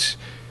kids,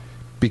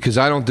 because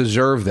I don't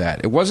deserve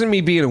that. It wasn't me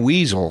being a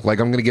weasel, like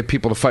I'm going to get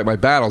people to fight my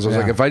battles. I was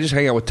like, if I just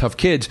hang out with tough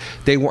kids,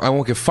 I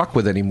won't get fucked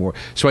with anymore.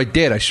 So I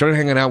did. I started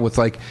hanging out with,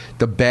 like,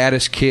 the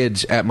baddest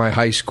kids at my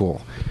high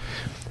school.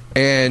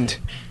 And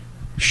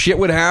shit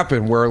would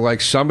happen where,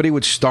 like, somebody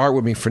would start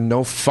with me for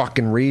no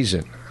fucking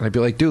reason. And I'd be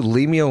like, dude,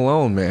 leave me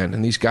alone, man.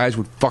 And these guys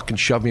would fucking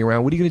shove me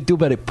around. What are you going to do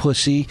about it,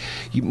 pussy?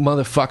 You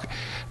motherfucker.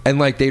 And,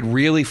 like, they'd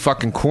really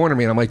fucking corner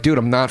me. And I'm like, dude,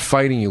 I'm not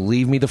fighting you.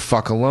 Leave me the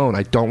fuck alone.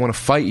 I don't want to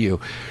fight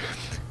you.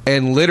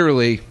 And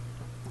literally,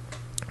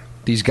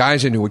 these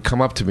guys I knew would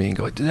come up to me and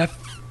go,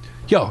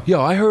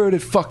 yo, I heard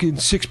at fucking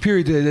 6th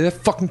period, did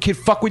that fucking kid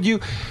fuck with you?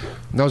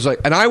 And I was like,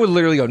 and I would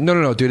literally go,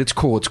 no, dude, it's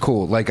cool.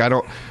 Like,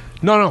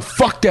 no,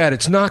 fuck that,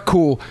 it's not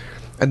cool.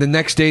 And the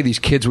next day, these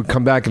kids would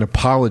come back and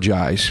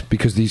apologize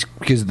because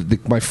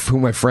who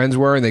my friends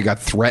were, and they got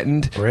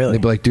threatened. Really? And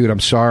they'd be like, dude, I'm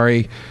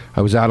sorry,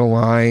 I was out of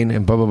line,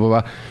 and blah, blah,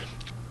 blah, blah.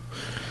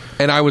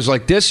 And I was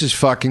like, this is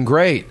fucking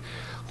great.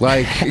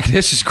 Like,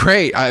 this is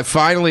great. I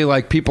finally,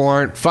 like, people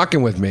aren't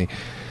fucking with me.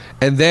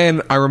 And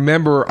then I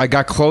remember I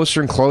got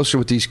closer and closer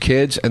with these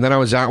kids, and then I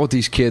was out with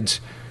these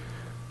kids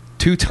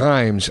 2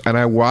 times, and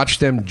I watched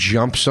them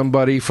jump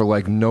somebody for,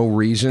 like, no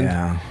reason.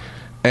 Yeah.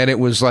 And it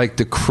was, like,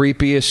 the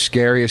creepiest,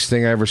 scariest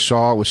thing I ever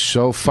saw. It was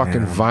so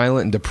fucking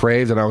violent and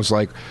depraved, and I was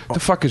like, what the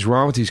fuck is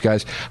wrong with these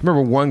guys? I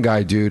remember one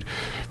guy, dude,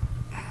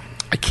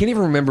 I can't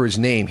even remember his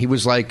name. He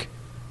was like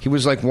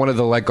one of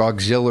the like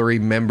auxiliary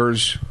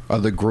members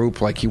of the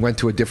group. Like he went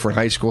to a different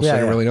high school, so Yeah, I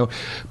don't yeah. really know.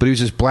 But he was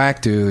this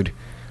black dude,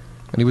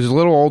 and he was a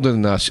little older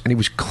than us, and he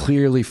was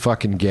clearly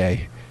fucking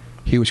gay.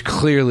 He was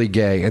clearly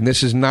gay, and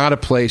this is not a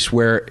place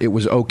where it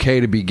was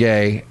okay to be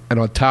gay. And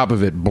on top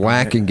of it,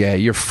 black and gay,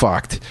 you're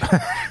fucked.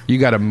 You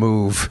got to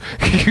move.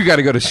 You got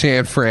to go to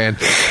San Fran.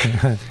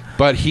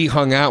 But he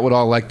hung out with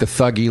all like the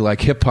thuggy, like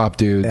hip hop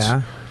dudes.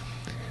 Yeah.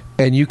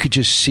 And you could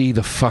just see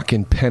the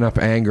fucking pent up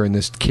anger in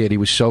this kid. He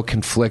was so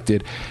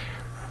conflicted.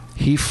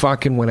 He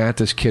fucking went at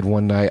this kid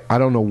one night. I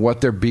don't know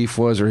what their beef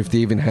was or if they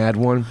even had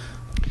one.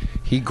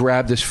 He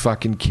grabbed this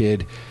fucking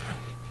kid.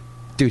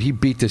 Dude, he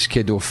beat this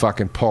kid to a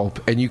fucking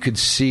pulp. And you could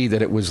see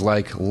that it was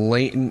like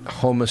latent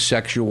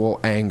homosexual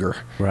anger.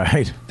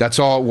 Right. That's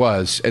all it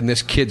was. And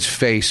this kid's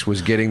face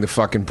was getting the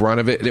fucking brunt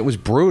of it. And it was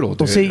brutal, dude.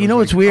 Well, see, It you know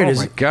was what's like, weird oh is-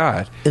 my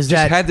God. is just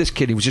that- had this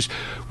kid. He was just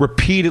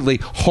repeatedly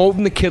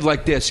holding the kid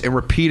like this and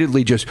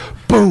repeatedly just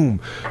boom,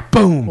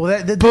 boom,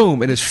 Well,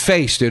 boom in his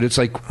face, dude. It's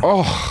like,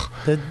 oh.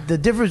 The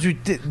difference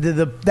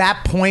with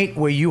that point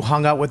where you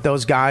hung out with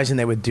those guys and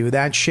they would do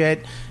that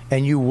shit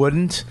and you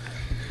wouldn't,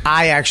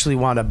 I actually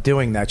wound up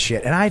doing that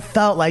shit and I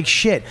felt like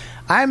shit.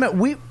 I remember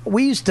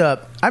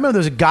there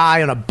was a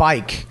guy on a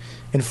bike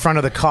in front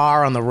of the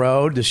car on the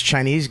road, this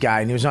Chinese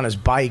guy, and he was on his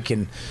bike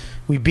and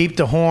we beeped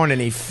the horn and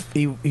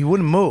he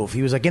wouldn't move.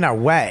 He was like in our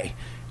way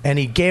and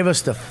he gave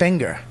us the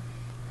finger.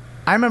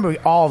 I remember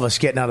all of us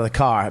getting out of the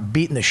car,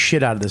 beating the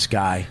shit out of this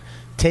guy,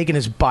 taking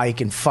his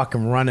bike and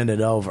fucking running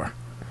it over.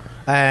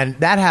 And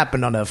that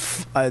happened on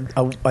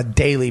a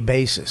daily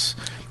basis.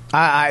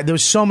 There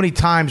was so many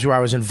times where I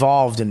was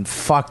involved in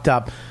fucked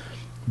up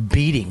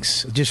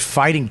beatings, just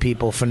fighting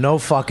people for no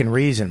fucking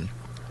reason.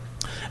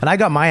 And I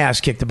got my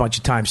ass kicked a bunch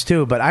of times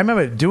too, but I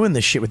remember doing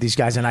this shit with these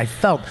guys and I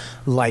felt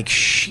like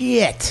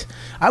shit.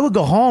 I would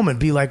go home and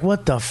be like,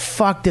 what the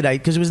fuck did I...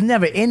 Because it was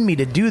never in me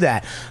to do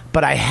that,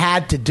 but I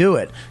had to do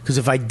it. Because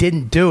if I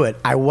didn't do it,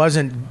 I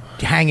wasn't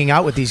hanging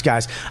out with these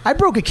guys. I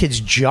broke a kid's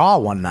jaw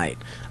one night,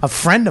 a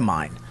friend of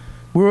mine.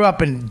 We were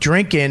up and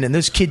drinking, and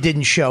this kid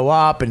didn't show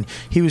up, and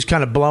he was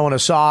kind of blowing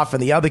us off.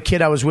 And the other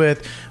kid I was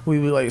with, we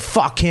were like,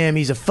 fuck him,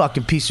 he's a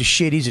fucking piece of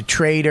shit, he's a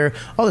traitor,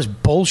 all this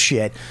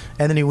bullshit.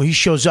 And then when he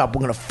shows up,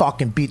 we're going to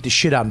fucking beat the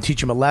shit out of him,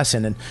 teach him a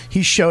lesson. And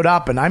he showed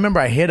up, and I remember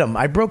I hit him.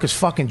 I broke his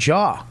fucking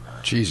jaw.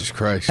 Jesus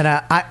Christ. And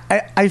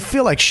I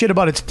feel like shit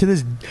about it to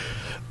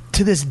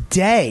this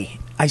day.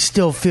 I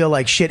still feel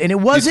like shit. And it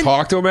Did wasn't... you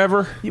talk to him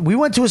ever? We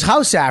went to his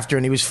house after,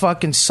 and he was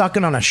fucking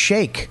sucking on a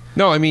shake.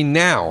 No, I mean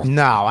now.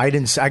 No, I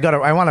didn't. I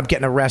wound up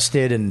getting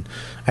arrested, and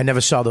I never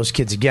saw those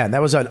kids again.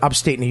 That was in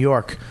upstate New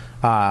York.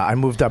 I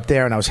moved up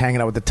there, and I was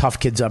hanging out with the tough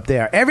kids up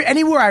there.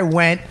 Anywhere I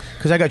went,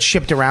 because I got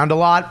shipped around a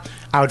lot,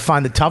 I would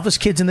find the toughest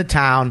kids in the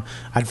town.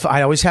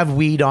 I'd always have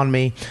weed on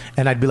me,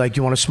 and I'd be like,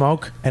 "You want to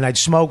smoke?" And I'd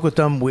smoke with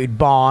them. We'd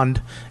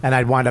bond, and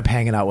I'd wind up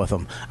hanging out with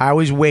them. I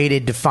always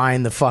waited to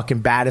find the fucking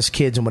baddest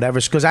kids and whatever,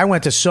 because I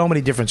went to so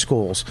many different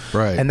schools,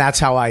 Right. And that's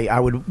how I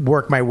would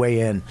work my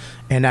way in,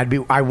 and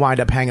I wind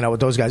up hanging out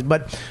with those guys,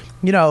 but.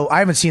 You know, I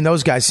haven't seen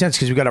those guys since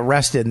because we got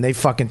arrested and they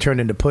fucking turned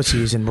into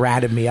pussies and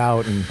ratted me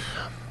out. And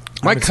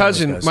My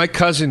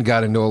cousin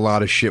got into a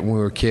lot of shit when we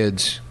were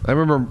kids. I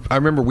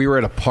remember we were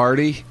at a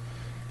party,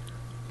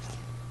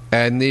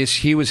 and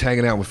he was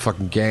hanging out with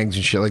fucking gangs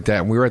and shit like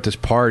that. And we were at this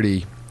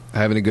party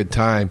having a good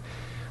time,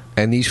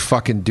 and these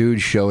fucking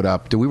dudes showed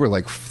up. Dude, we were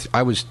like,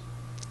 I was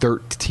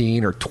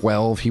 13 or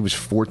 12. He was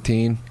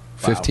 14,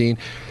 15.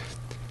 Wow.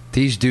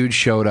 These dudes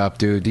showed up,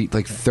 dude.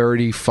 Like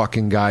 30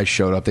 fucking guys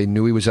showed up. They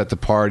knew he was at the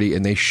party,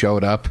 and they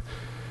showed up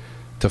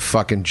to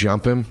fucking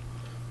jump him.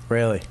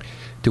 Really?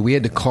 Dude, we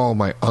had to call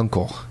my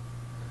uncle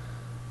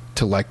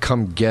to, like,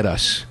 come get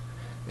us.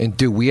 And,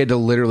 dude, we had to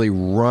literally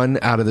run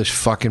out of this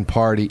fucking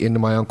party into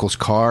my uncle's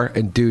car.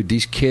 And, dude,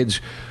 these kids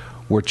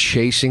were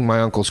chasing my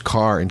uncle's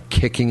car and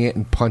kicking it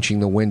and punching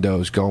the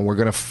windows, going, "We're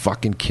going to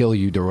fucking kill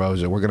you,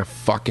 DeRosa. We're going to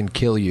fucking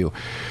kill you."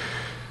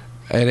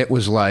 And it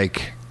was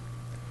like...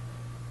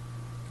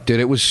 Dude,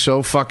 it was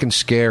so fucking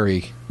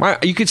scary.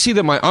 You could see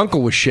that my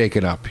uncle was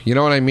shaken up. You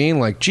know what I mean?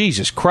 Like,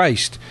 Jesus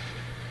Christ.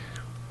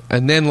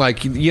 And then,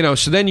 like, you know,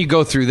 so then you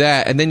go through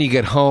that, and then you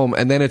get home,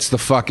 and then it's the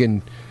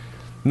fucking,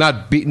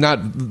 not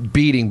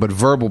beating, but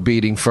verbal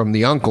beating from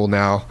the uncle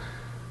now.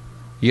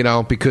 You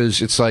know,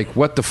 because it's like,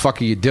 what the fuck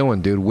are you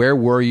doing, dude? Where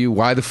were you?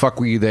 Why the fuck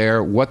were you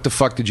there? What the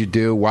fuck did you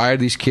do? Why are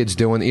these kids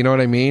doing? You know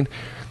what I mean?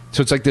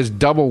 So it's like this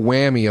double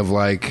whammy of,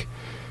 like,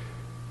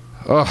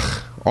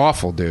 ugh,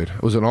 awful, dude.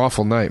 It was an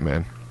awful night,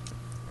 man.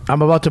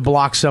 I'm about to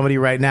block somebody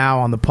right now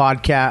on the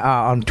podcast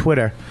on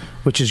Twitter,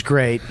 which is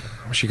great.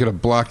 She could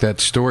have blocked that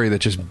story that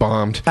just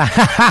bombed.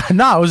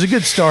 No, it was a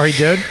good story,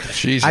 dude.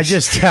 Jesus. I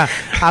just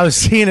I was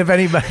seeing if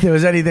there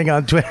was anything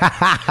on Twitter. It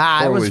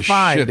Holy was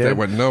fine, shit, dude. that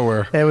went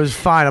nowhere. It was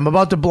fine. I'm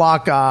about to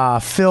block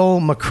Phil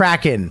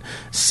McCracken.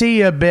 See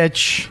ya,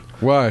 bitch.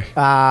 Why?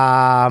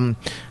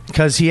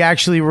 Because he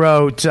actually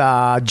wrote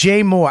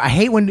Jay Moore. I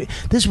hate when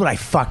this is what I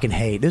fucking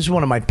hate. This is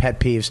one of my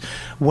pet peeves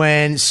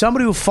when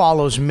somebody who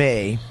follows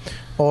me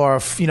or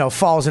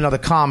follows another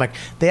comic,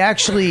 they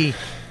actually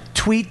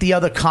tweet the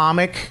other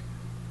comic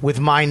with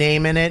my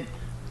name in it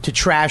to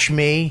trash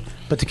me,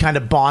 but to kind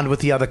of bond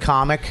with the other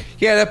comic.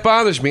 Yeah, that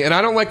bothers me, and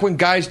I don't like when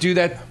guys do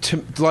that.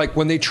 Like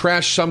when they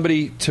trash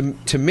somebody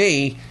to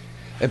me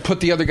and put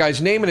the other guy's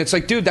name in. It's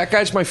like, dude, that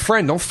guy's my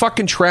friend. Don't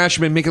fucking trash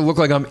him and make it look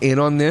like I'm in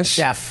on this.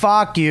 Yeah,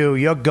 fuck you.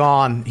 You're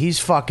gone. He's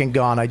fucking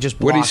gone. I just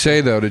What'd he blocked say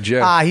him. though to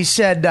Jay? He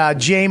said,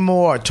 Jay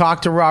Moore,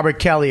 talk to Robert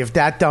Kelly. If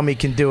that dummy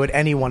can do it,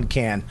 anyone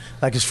can.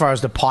 Like as far as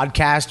the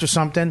podcast or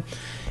something.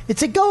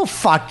 It's a go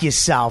fuck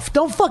yourself.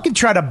 Don't fucking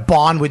try to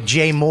bond with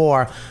Jay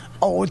Moore.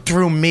 Oh,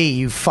 through me,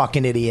 you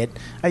fucking idiot.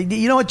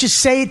 You know what? Just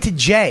say it to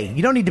Jay.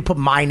 You don't need to put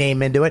my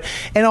name into it.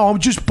 And I'm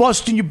just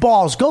busting your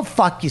balls. Go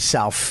fuck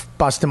yourself,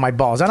 busting my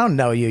balls. I don't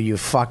know you, you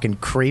fucking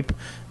creep.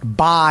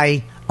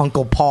 Bye,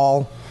 Uncle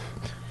Paul.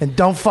 And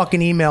don't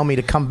fucking email me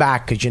to come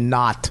back because you're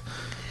not.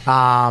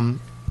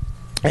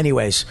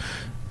 Anyways,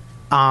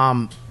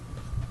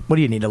 what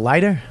do you need, a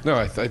lighter? No,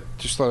 I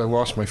just thought I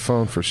lost my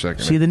phone for a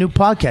second. See, the new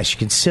podcast, you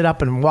can sit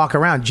up and walk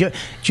around.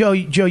 Joe,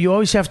 you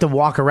always have to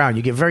walk around.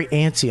 You get very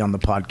antsy on the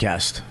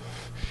podcast.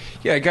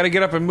 Yeah, I got to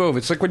get up and move.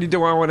 It's like when you do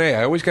R1A.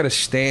 I always got to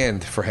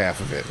stand for half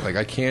of it. Like,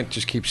 I can't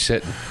just keep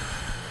sitting.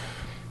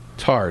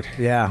 It's hard.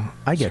 Yeah,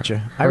 I get you. I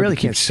hard really to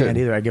keep can't stand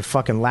sitting. either. I get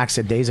fucking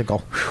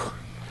lackadaisical.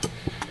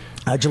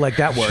 How'd you like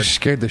that word? Just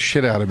scared the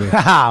shit out of me.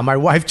 My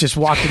wife just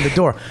walked in the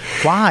door.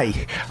 Why?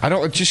 I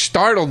don't. It just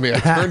startled me. I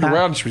turned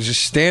around and she was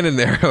just standing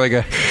there like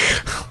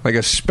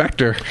a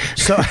specter.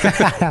 So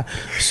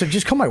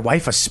just call my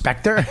wife a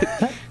specter?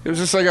 It was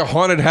just like a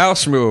haunted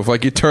house move.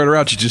 Like you turn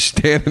around, she's just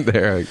standing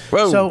there. Like,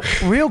 whoa. So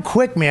real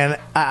quick, man,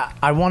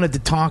 I wanted to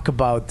talk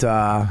about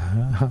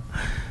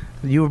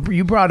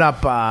you brought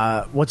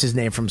up what's his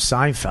name from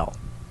Seinfeld.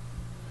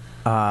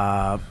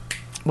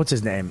 What's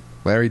his name?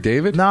 Larry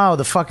David? No,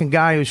 the fucking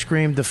guy who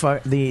screamed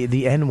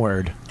the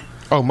N-word.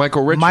 Oh,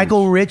 Michael Richards.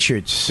 Michael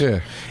Richards. Yeah.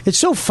 It's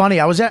so funny.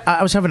 I was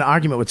having an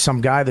argument with some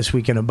guy this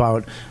weekend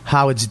about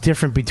how it's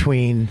different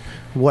between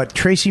what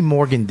Tracy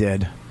Morgan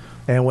did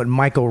and what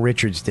Michael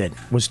Richards did.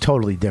 Was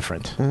totally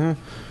different.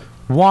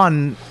 Mm-hmm.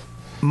 One,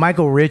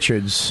 Michael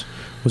Richards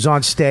was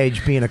on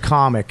stage being a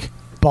comic,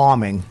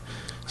 bombing.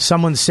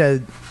 Someone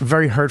said a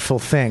very hurtful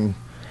thing.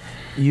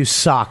 You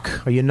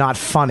suck, or you're not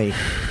funny,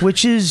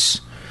 which is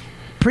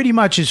pretty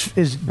much as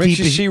deep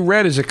as he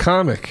read as a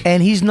comic.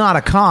 And he's not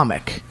a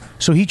comic.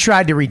 So he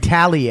tried to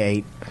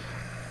retaliate,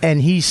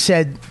 and he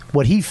said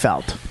what he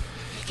felt.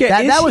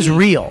 Yeah, that was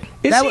real.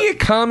 Is he a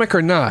comic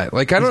or not?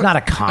 Like, He's not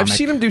a comic. I've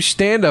seen him do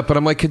stand-up, but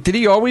I'm like, did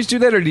he always do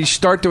that, or did he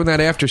start doing that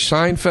after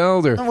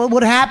Seinfeld? Or Well,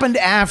 what happened,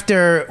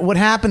 there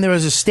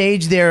was a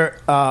stage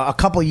there a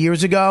couple of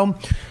years ago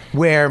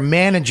where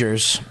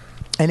managers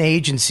and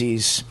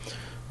agencies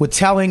were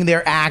telling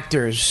their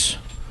actors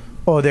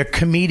or their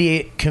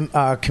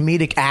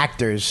comedic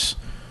actors,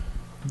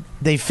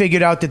 they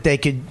figured out that they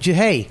could,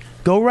 hey,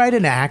 go write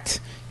an act,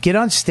 get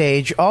on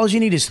stage. All you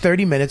need is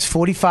 30 minutes,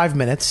 45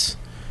 minutes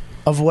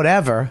of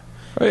whatever.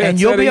 Oh, yeah, and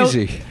it's you'll that be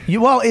easy.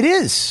 Well, it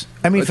is.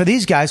 I mean, for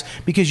these guys,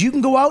 because you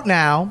can go out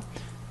now.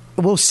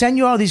 We'll send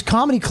you all these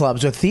comedy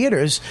clubs or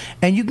theaters,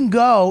 and you can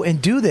go and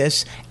do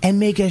this and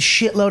make a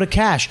shitload of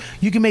cash.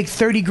 You can make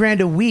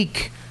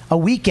 $30,000 a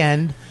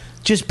weekend.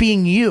 Just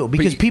being you,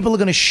 because people are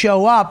going to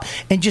show up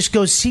and just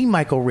go see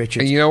Michael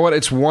Richards. And you know what?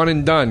 It's one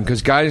and done,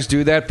 because guys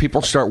do that.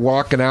 People start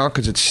walking out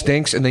because it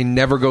stinks, and they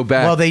never go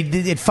back. Well,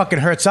 it fucking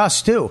hurts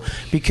us, too,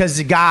 because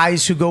the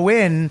guys who go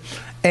in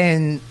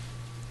and,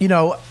 you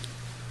know,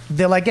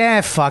 they're like,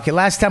 fuck it.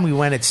 Last time we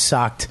went, it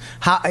sucked.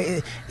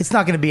 It's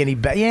not going to be any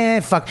better. Yeah,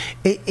 fuck.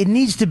 It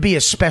needs to be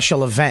a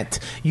special event.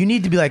 You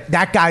need to be like,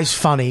 that guy's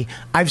funny.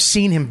 I've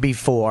seen him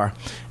before.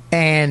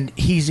 And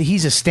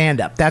he's a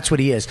stand-up. That's what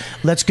he is.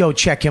 Let's go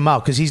check him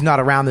out because he's not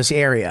around this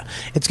area.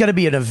 It's got to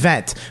be an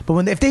event.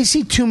 But if they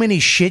see too many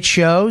shit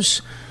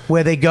shows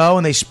where they go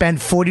and they spend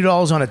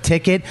 $40 on a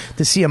ticket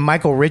to see a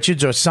Michael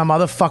Richards or some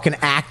other fucking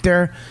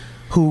actor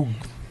who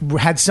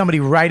had somebody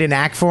write an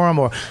act for him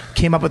or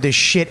came up with this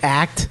shit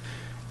act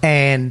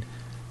and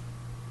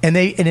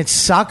it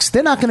sucks,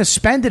 they're not going to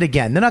spend it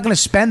again. They're not going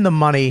to spend the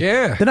money.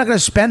 Yeah. They're not going to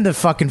spend the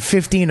fucking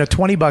 $15 or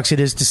 $20 it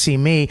is to see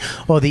me,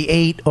 or the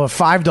 $8 or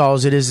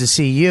 $5 it is to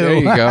see you. There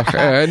you go.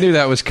 I knew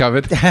that was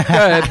covered. Good.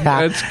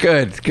 That's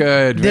good.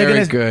 Good.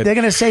 Very good. They're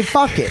going to say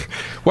fuck it.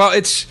 Well,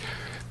 it's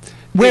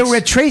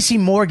where Tracy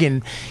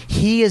Morgan,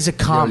 he is a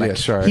comic. yeah,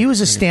 sorry. He was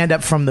a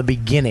stand-up from the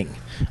beginning.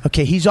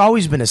 Okay, he's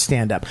always been a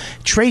stand-up.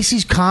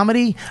 Tracy's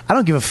comedy, I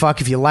don't give a fuck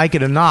if you like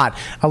it or not.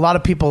 A lot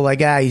of people are like,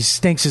 he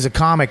stinks as a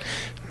comic.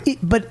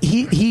 But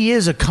he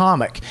is a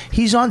comic.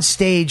 He's on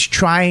stage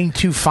trying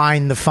to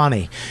find the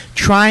funny,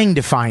 trying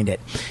to find it.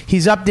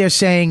 He's up there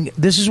saying,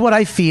 this is what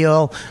I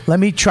feel. Let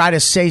me try to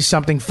say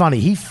something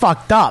funny. He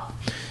fucked up.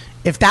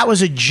 If that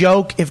was a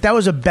joke, if that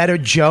was a better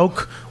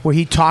joke where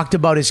he talked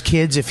about his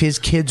kids, if his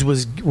kids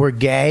were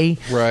gay,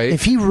 right.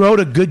 If he wrote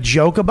a good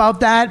joke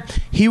about that,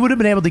 he would have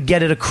been able to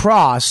get it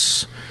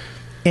across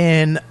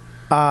and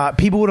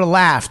people would have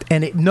laughed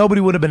and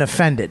nobody would have been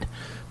offended.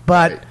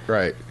 But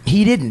right.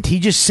 he didn't. He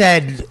just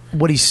said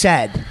what he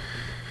said.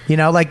 You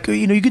know, like,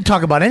 you know, you can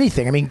talk about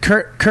anything. I mean,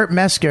 Kurt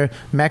Metzger,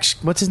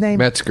 what's his name?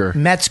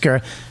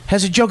 Metzger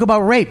has a joke about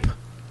rape.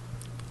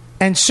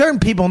 And certain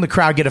people in the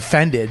crowd get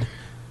offended,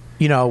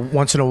 you know,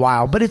 once in a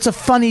while, but it's a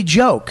funny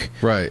joke.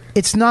 Right.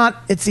 He's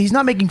not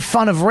making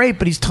fun of rape,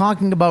 but he's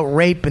talking about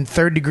rape and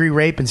third-degree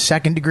rape and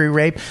second-degree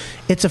rape.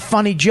 It's a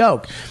funny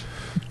joke.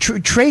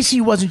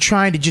 Tracy wasn't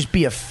trying to just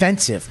be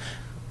offensive.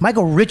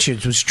 Michael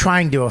Richards was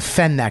trying to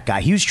offend that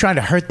guy. He was trying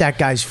to hurt that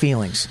guy's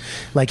feelings.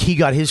 Like he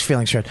got his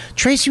feelings hurt.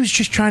 Tracy was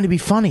just trying to be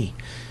funny.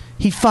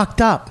 He fucked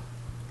up.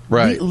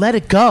 Right. Let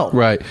it go.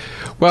 Right.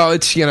 Well,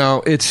 it's, you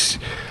know, it's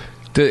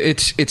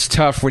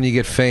tough when you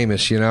get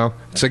famous, you know?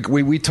 It's like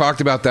we talked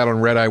about that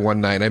on Red Eye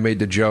one night. I made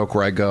the joke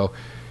where I go,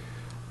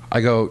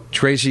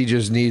 Tracy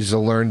just needs to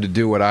learn to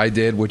do what I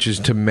did, which is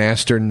to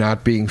master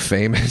not being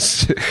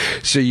famous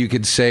so you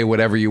can say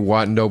whatever you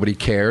want and nobody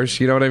cares.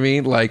 You know what I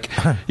mean? Like,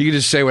 you can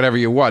just say whatever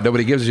you want.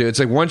 Nobody gives a shit. It's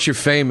like once you're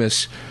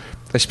famous,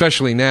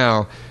 especially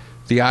now,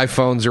 the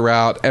iPhones are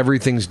out.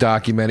 Everything's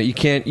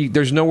documented.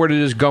 There's nowhere to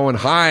just go and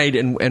hide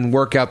and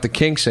work out the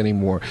kinks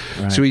anymore.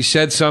 Right. So he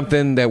said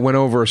something that went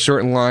over a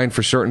certain line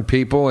for certain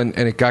people, and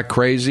it got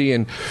crazy,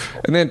 and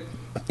then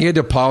he had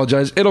to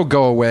apologize. It'll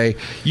go away.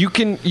 You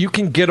can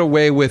get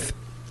away with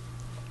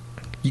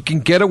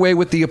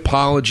the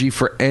apology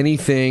for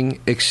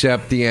anything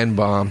except the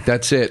N-bomb.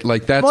 That's it.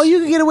 Like that's. Well, you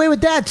can get away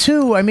with that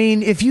too. I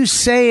mean, if you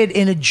say it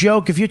in a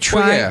joke, if you're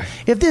trying,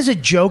 if there's a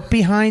joke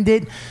behind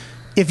it,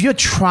 if you're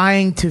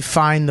trying to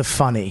find the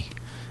funny,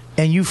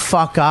 and you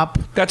fuck up,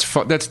 that's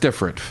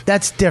different.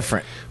 That's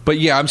different. But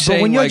yeah, I'm saying.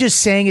 But when you're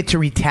just saying it to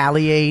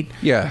retaliate,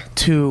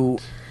 to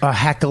a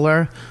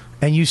heckler,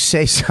 and you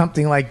say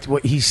something like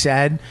what he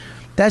said,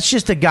 that's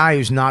just a guy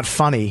who's not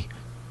funny.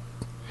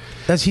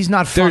 He's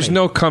not funny. There's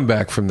no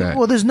comeback from that.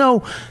 Well, there's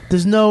no.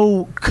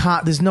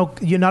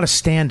 You're not a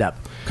stand-up,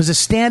 because a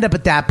stand-up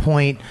at that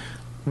point,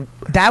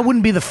 that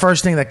wouldn't be the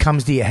first thing that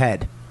comes to your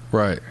head.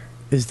 Right.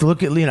 Is to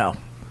look at, you know.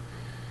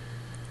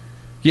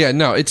 Yeah,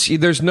 no, he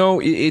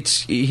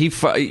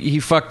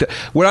fucked up.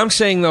 What I'm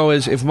saying though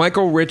is if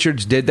Michael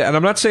Richards did that, and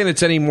I'm not saying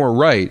it's any more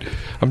right,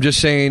 I'm just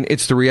saying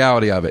it's the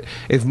reality of it.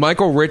 If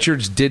Michael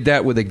Richards did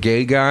that with a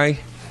gay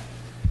guy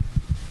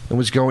and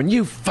was going,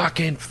 "You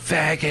fucking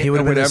faggot," he would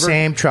have been in the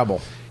same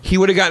trouble. He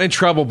would have gotten in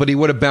trouble, but he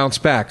would have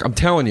bounced back. I'm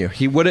telling you,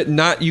 he would have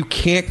not. You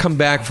can't come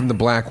back from the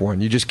black one.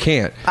 You just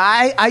can't.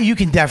 You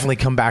can definitely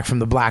come back from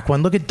the black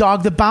one. Look at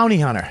Dog the Bounty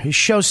Hunter. His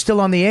show's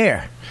still on the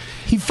air.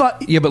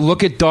 Yeah, but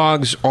look at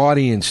Dog's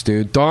audience,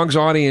 dude. Dog's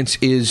audience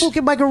is... Look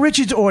at Michael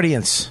Richards'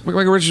 audience.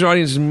 Michael Richards'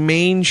 audience is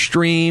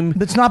mainstream.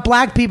 It's not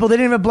black people. They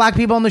didn't even have black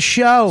people on the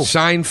show.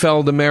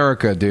 Seinfeld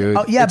America, dude.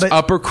 Oh, yeah, it's but...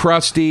 upper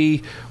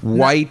crusty,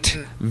 white,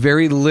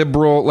 very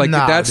liberal. Like,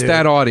 that's dude.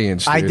 That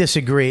audience, dude. I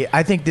disagree.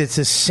 I think it's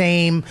the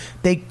same...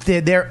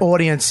 Their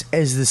audience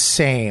is the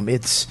same.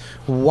 It's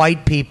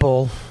white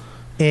people.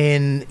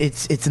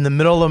 It's in the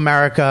middle of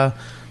America...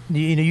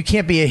 You know, you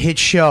can't be a hit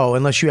show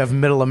unless you have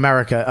middle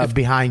America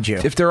behind you.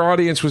 If their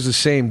audience was the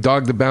same,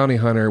 Dog the Bounty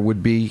Hunter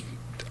would be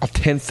a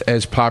 10th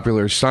as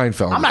popular as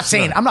Seinfeld. I'm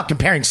not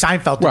comparing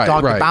Seinfeld to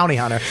Dog the Bounty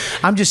Hunter.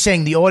 I'm just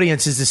saying the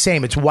audience is the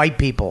same. It's white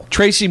people.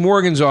 Tracy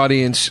Morgan's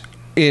audience,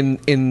 in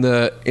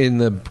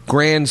the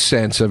grand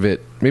sense of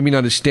it, maybe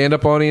not his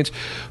stand-up audience,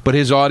 but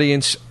his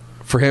audience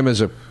for him as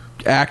a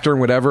actor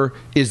and whatever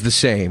is the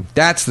same.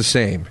 That's the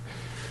same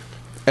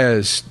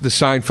as the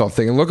Seinfeld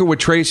thing. And look at what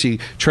Tracy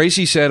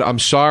said, I'm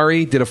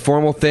sorry, did a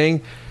formal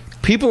thing.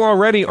 People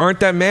already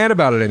aren't that mad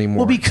about it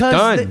anymore. Well,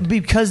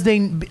 because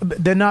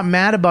they're not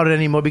mad about it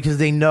anymore because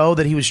they know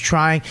that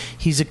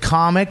he's a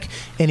comic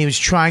and he was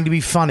trying to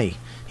be funny.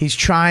 He was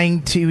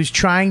trying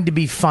to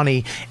be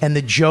funny, and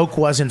the joke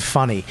wasn't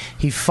funny.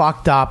 He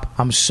fucked up.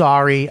 I'm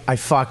sorry, I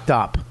fucked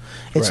up.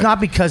 It's not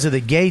because of the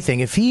gay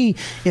thing.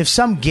 If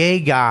some gay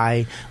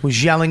guy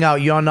was yelling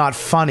out, "You're not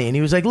funny," and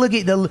he was like, "Look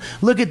at the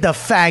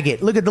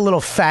faggot. Look at the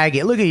little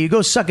faggot. Look at you.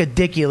 Go suck a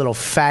dick, you little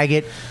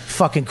faggot.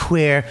 Fucking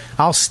queer.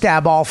 I'll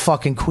stab all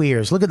fucking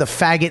queers. Look at the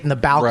faggot in the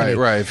balcony."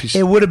 Right.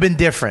 It would have been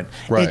different.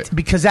 Right.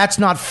 Because that's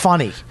not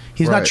funny.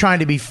 He's not trying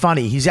to be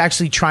funny. He's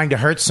actually trying to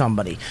hurt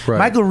somebody. Right.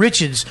 Michael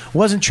Richards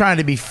wasn't trying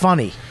to be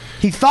funny.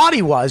 He thought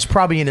he was,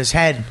 probably in his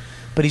head,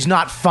 but he's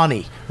not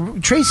funny.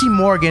 Tracy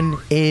Morgan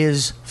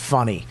is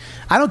funny.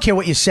 I don't care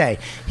what you say.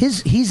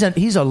 He's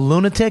a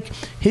lunatic.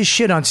 His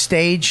shit on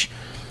stage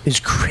is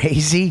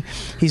crazy.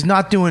 He's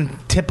not doing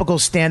typical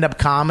stand-up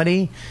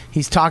comedy.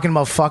 He's talking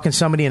about fucking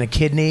somebody in a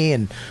kidney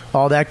and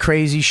all that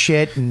crazy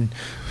shit.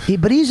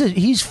 But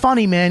he's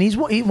funny, man.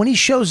 When he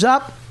shows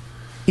up,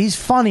 he's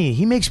funny.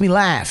 He makes me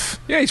laugh.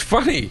 Yeah, he's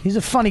funny. He's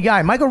a funny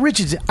guy. Michael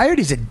Richards, I heard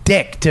he's a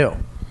dick, too.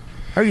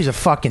 I heard he's a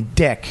fucking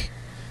dick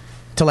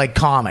to, like,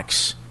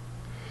 comics.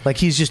 Like,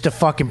 he's just a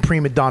fucking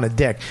prima donna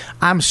dick.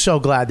 I'm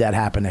so glad that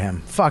happened to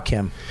him. Fuck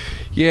him.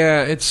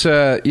 Yeah, it's,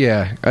 I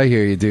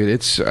hear you, dude.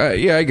 It's,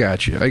 I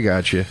got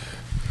you.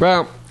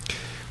 Well,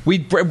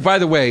 by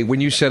the way, when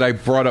you said I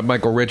brought up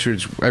Michael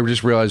Richards, I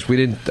just realized I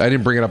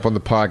didn't bring it up on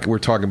the podcast. We were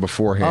talking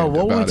beforehand. Oh,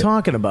 what were we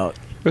talking about?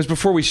 It was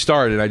before we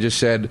started. I just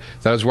said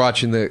that I was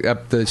watching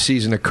the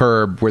season of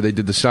Curb where they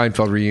did the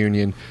Seinfeld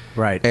reunion.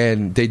 Right.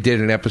 And they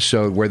did an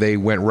episode where they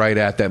went right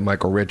at that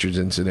Michael Richards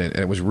incident,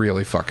 and it was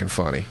really fucking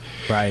funny.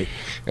 Right.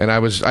 And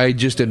I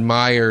just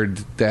admired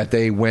that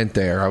they went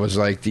there. I was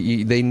like,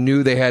 they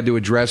knew they had to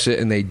address it,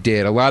 and they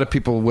did. A lot of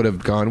people would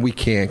have gone, we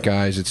can't,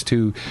 guys. It's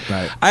too...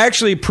 Right. I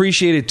actually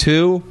appreciated,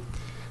 too,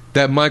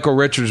 that Michael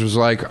Richards was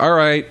like, all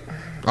right,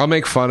 I'll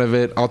make fun of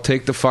it. I'll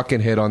take the fucking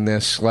hit on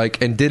this.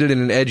 Like, and did it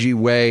in an edgy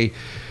way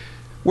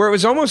where it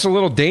was almost a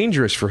little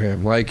dangerous for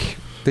him. Like,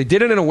 they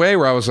did it in a way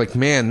where I was like,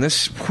 man,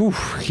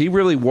 he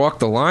really walked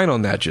the line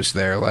on that just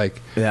there.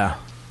 Like, Yeah.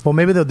 Well,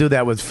 maybe they'll do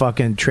that with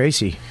fucking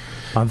Tracy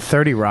on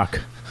 30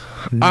 Rock.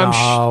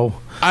 No.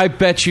 I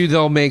bet you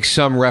they'll make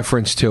some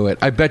reference to it.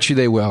 I bet you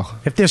they will.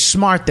 If they're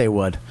smart, they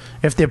would.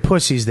 If they're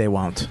pussies, they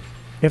won't.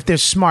 If they're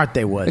smart,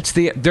 they would.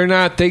 They're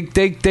not.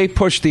 They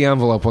push the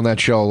envelope on that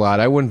show a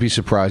lot. I wouldn't be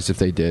surprised if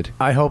they did.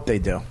 I hope they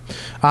do.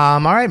 All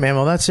right, man.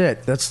 Well, that's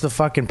it. That's the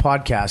fucking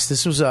podcast.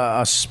 This was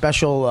a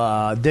special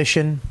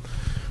edition.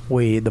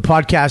 The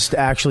podcast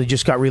actually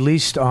just got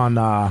released on.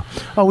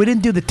 We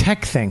didn't do the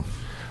tech thing.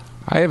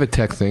 I have a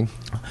tech thing.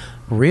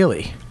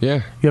 Really?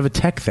 Yeah. You have a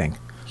tech thing?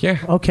 Yeah.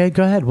 Okay,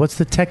 go ahead. What's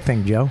the tech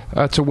thing, Joe?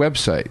 It's a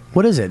website.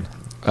 What is it?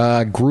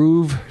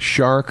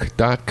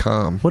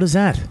 GrooveShark.com. What is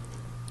that?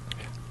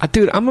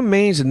 Dude, I'm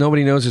amazed that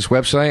nobody knows this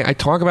website. I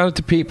talk about it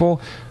to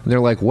people, and they're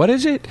like, what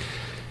is it?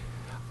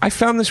 I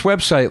found this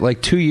website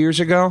like 2 years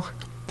ago.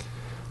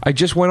 I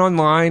just went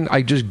online.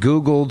 I just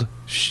Googled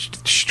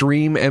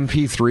stream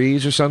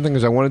MP3s or something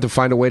because I wanted to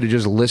find a way to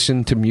just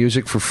listen to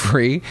music for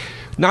free.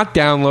 Not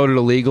download it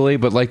illegally,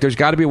 but like there's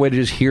got to be a way to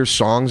just hear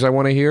songs I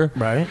want to hear.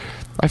 Right.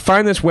 I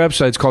find this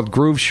website. It's called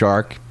Groove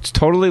Shark. It's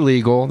totally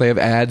legal. They have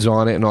ads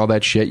on it and all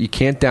that shit. You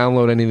can't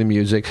download any of the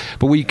music.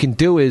 But what you can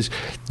do is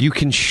you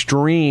can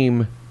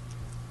stream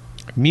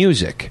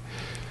music.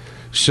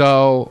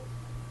 So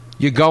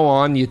you go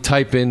on, you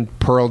type in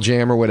Pearl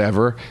Jam or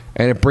whatever,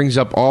 and it brings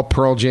up all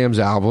Pearl Jam's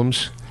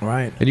albums.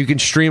 Right. And you can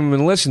stream them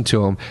and listen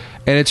to them.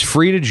 And it's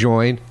free to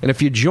join. And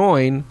if you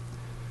join,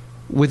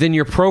 within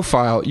your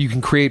profile, you can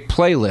create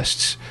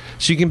playlists.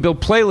 So you can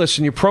build playlists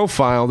in your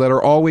profile that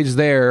are always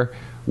there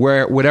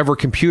where whatever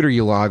computer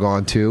you log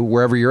on to,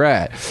 wherever you're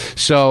at.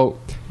 So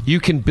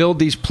you can build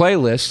these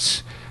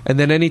playlists, and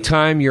then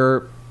anytime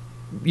you're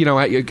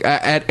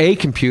at a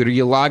computer,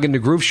 you log into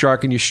Groove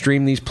Shark and you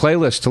stream these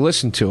playlists to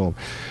listen to them.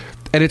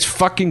 And it's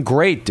fucking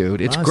great,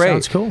 dude. It's great.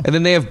 Sounds cool. And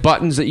then they have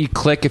buttons that you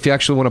click if you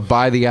actually want to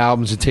buy the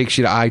albums. It takes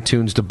you to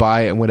iTunes to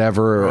buy it and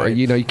whatever. Right. Or,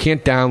 you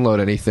can't download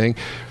anything.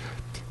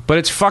 But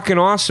it's fucking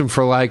awesome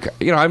for like,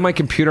 I have my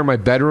computer in my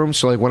bedroom,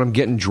 so like when I'm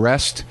getting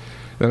dressed,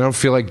 and I don't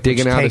feel like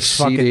digging out a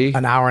CD.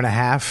 An hour and a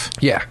half.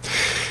 Yeah.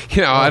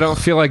 I don't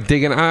feel like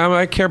digging.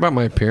 I care about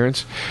my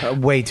appearance.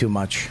 Way too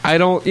much. I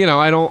don't feel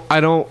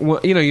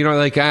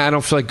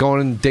like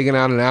going and digging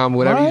out an album,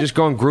 whatever. Right. You just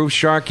go on Groove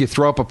Shark, you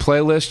throw up a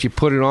playlist, you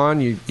put it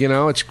on,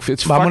 it's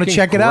fucking I'm going to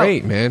check it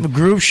great, out. Man.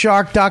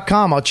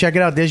 GrooveShark.com. I'll check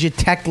it out. There's your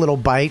tech little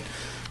bite.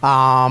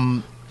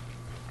 And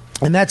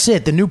that's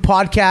it. The new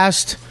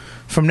podcast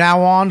from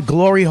now on,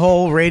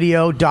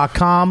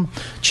 gloryholeradio.com.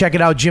 Check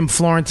it out. Jim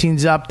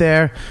Florentine's up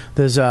there.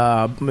 There's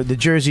the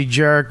Jersey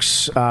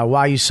Jerks,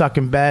 Why You Suck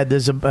in Bed.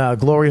 There's a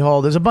Glory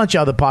Hole. There's a bunch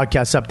of other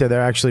podcasts up there that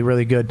are actually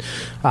really good.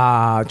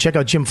 Check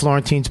out Jim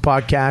Florentine's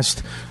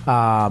podcast.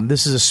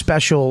 This is a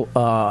special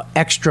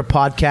extra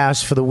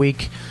podcast for the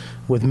week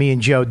with me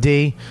and Joe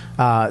D.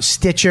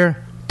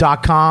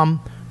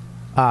 Stitcher.com,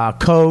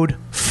 code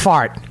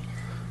FART.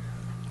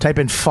 Type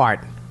in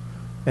FART.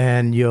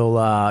 And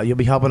you'll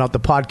be helping out the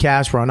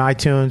podcast. We're on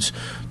iTunes.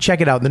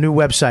 Check it out. The new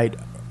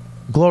website,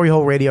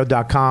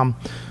 gloryholeradio.com.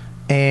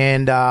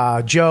 And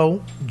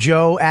Joe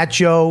at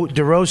Joe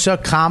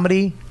DeRosa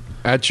Comedy.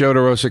 At Joe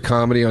DeRosa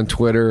Comedy on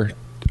Twitter.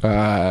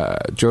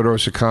 Joe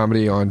DeRosa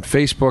Comedy on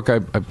Facebook. I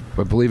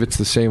believe it's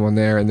the same on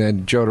there. And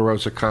then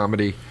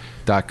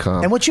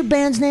JoeDeRosaComedy.com. And what's your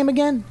band's name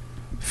again?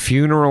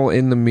 Funeral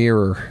in the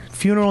Mirror.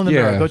 Funeral in the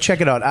Mirror. Go check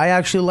it out. I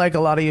actually like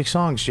a lot of your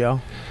songs, Joe.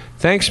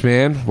 Thanks,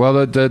 man.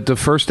 Well, the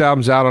first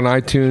album's out on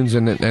iTunes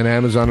and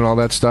Amazon and all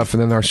that stuff,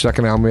 and then our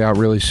second album will be out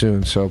really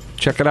soon. So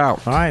check it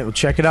out. All right, well,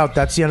 check it out.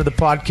 That's the end of the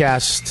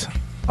podcast.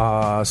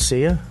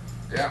 See ya.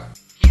 Yeah.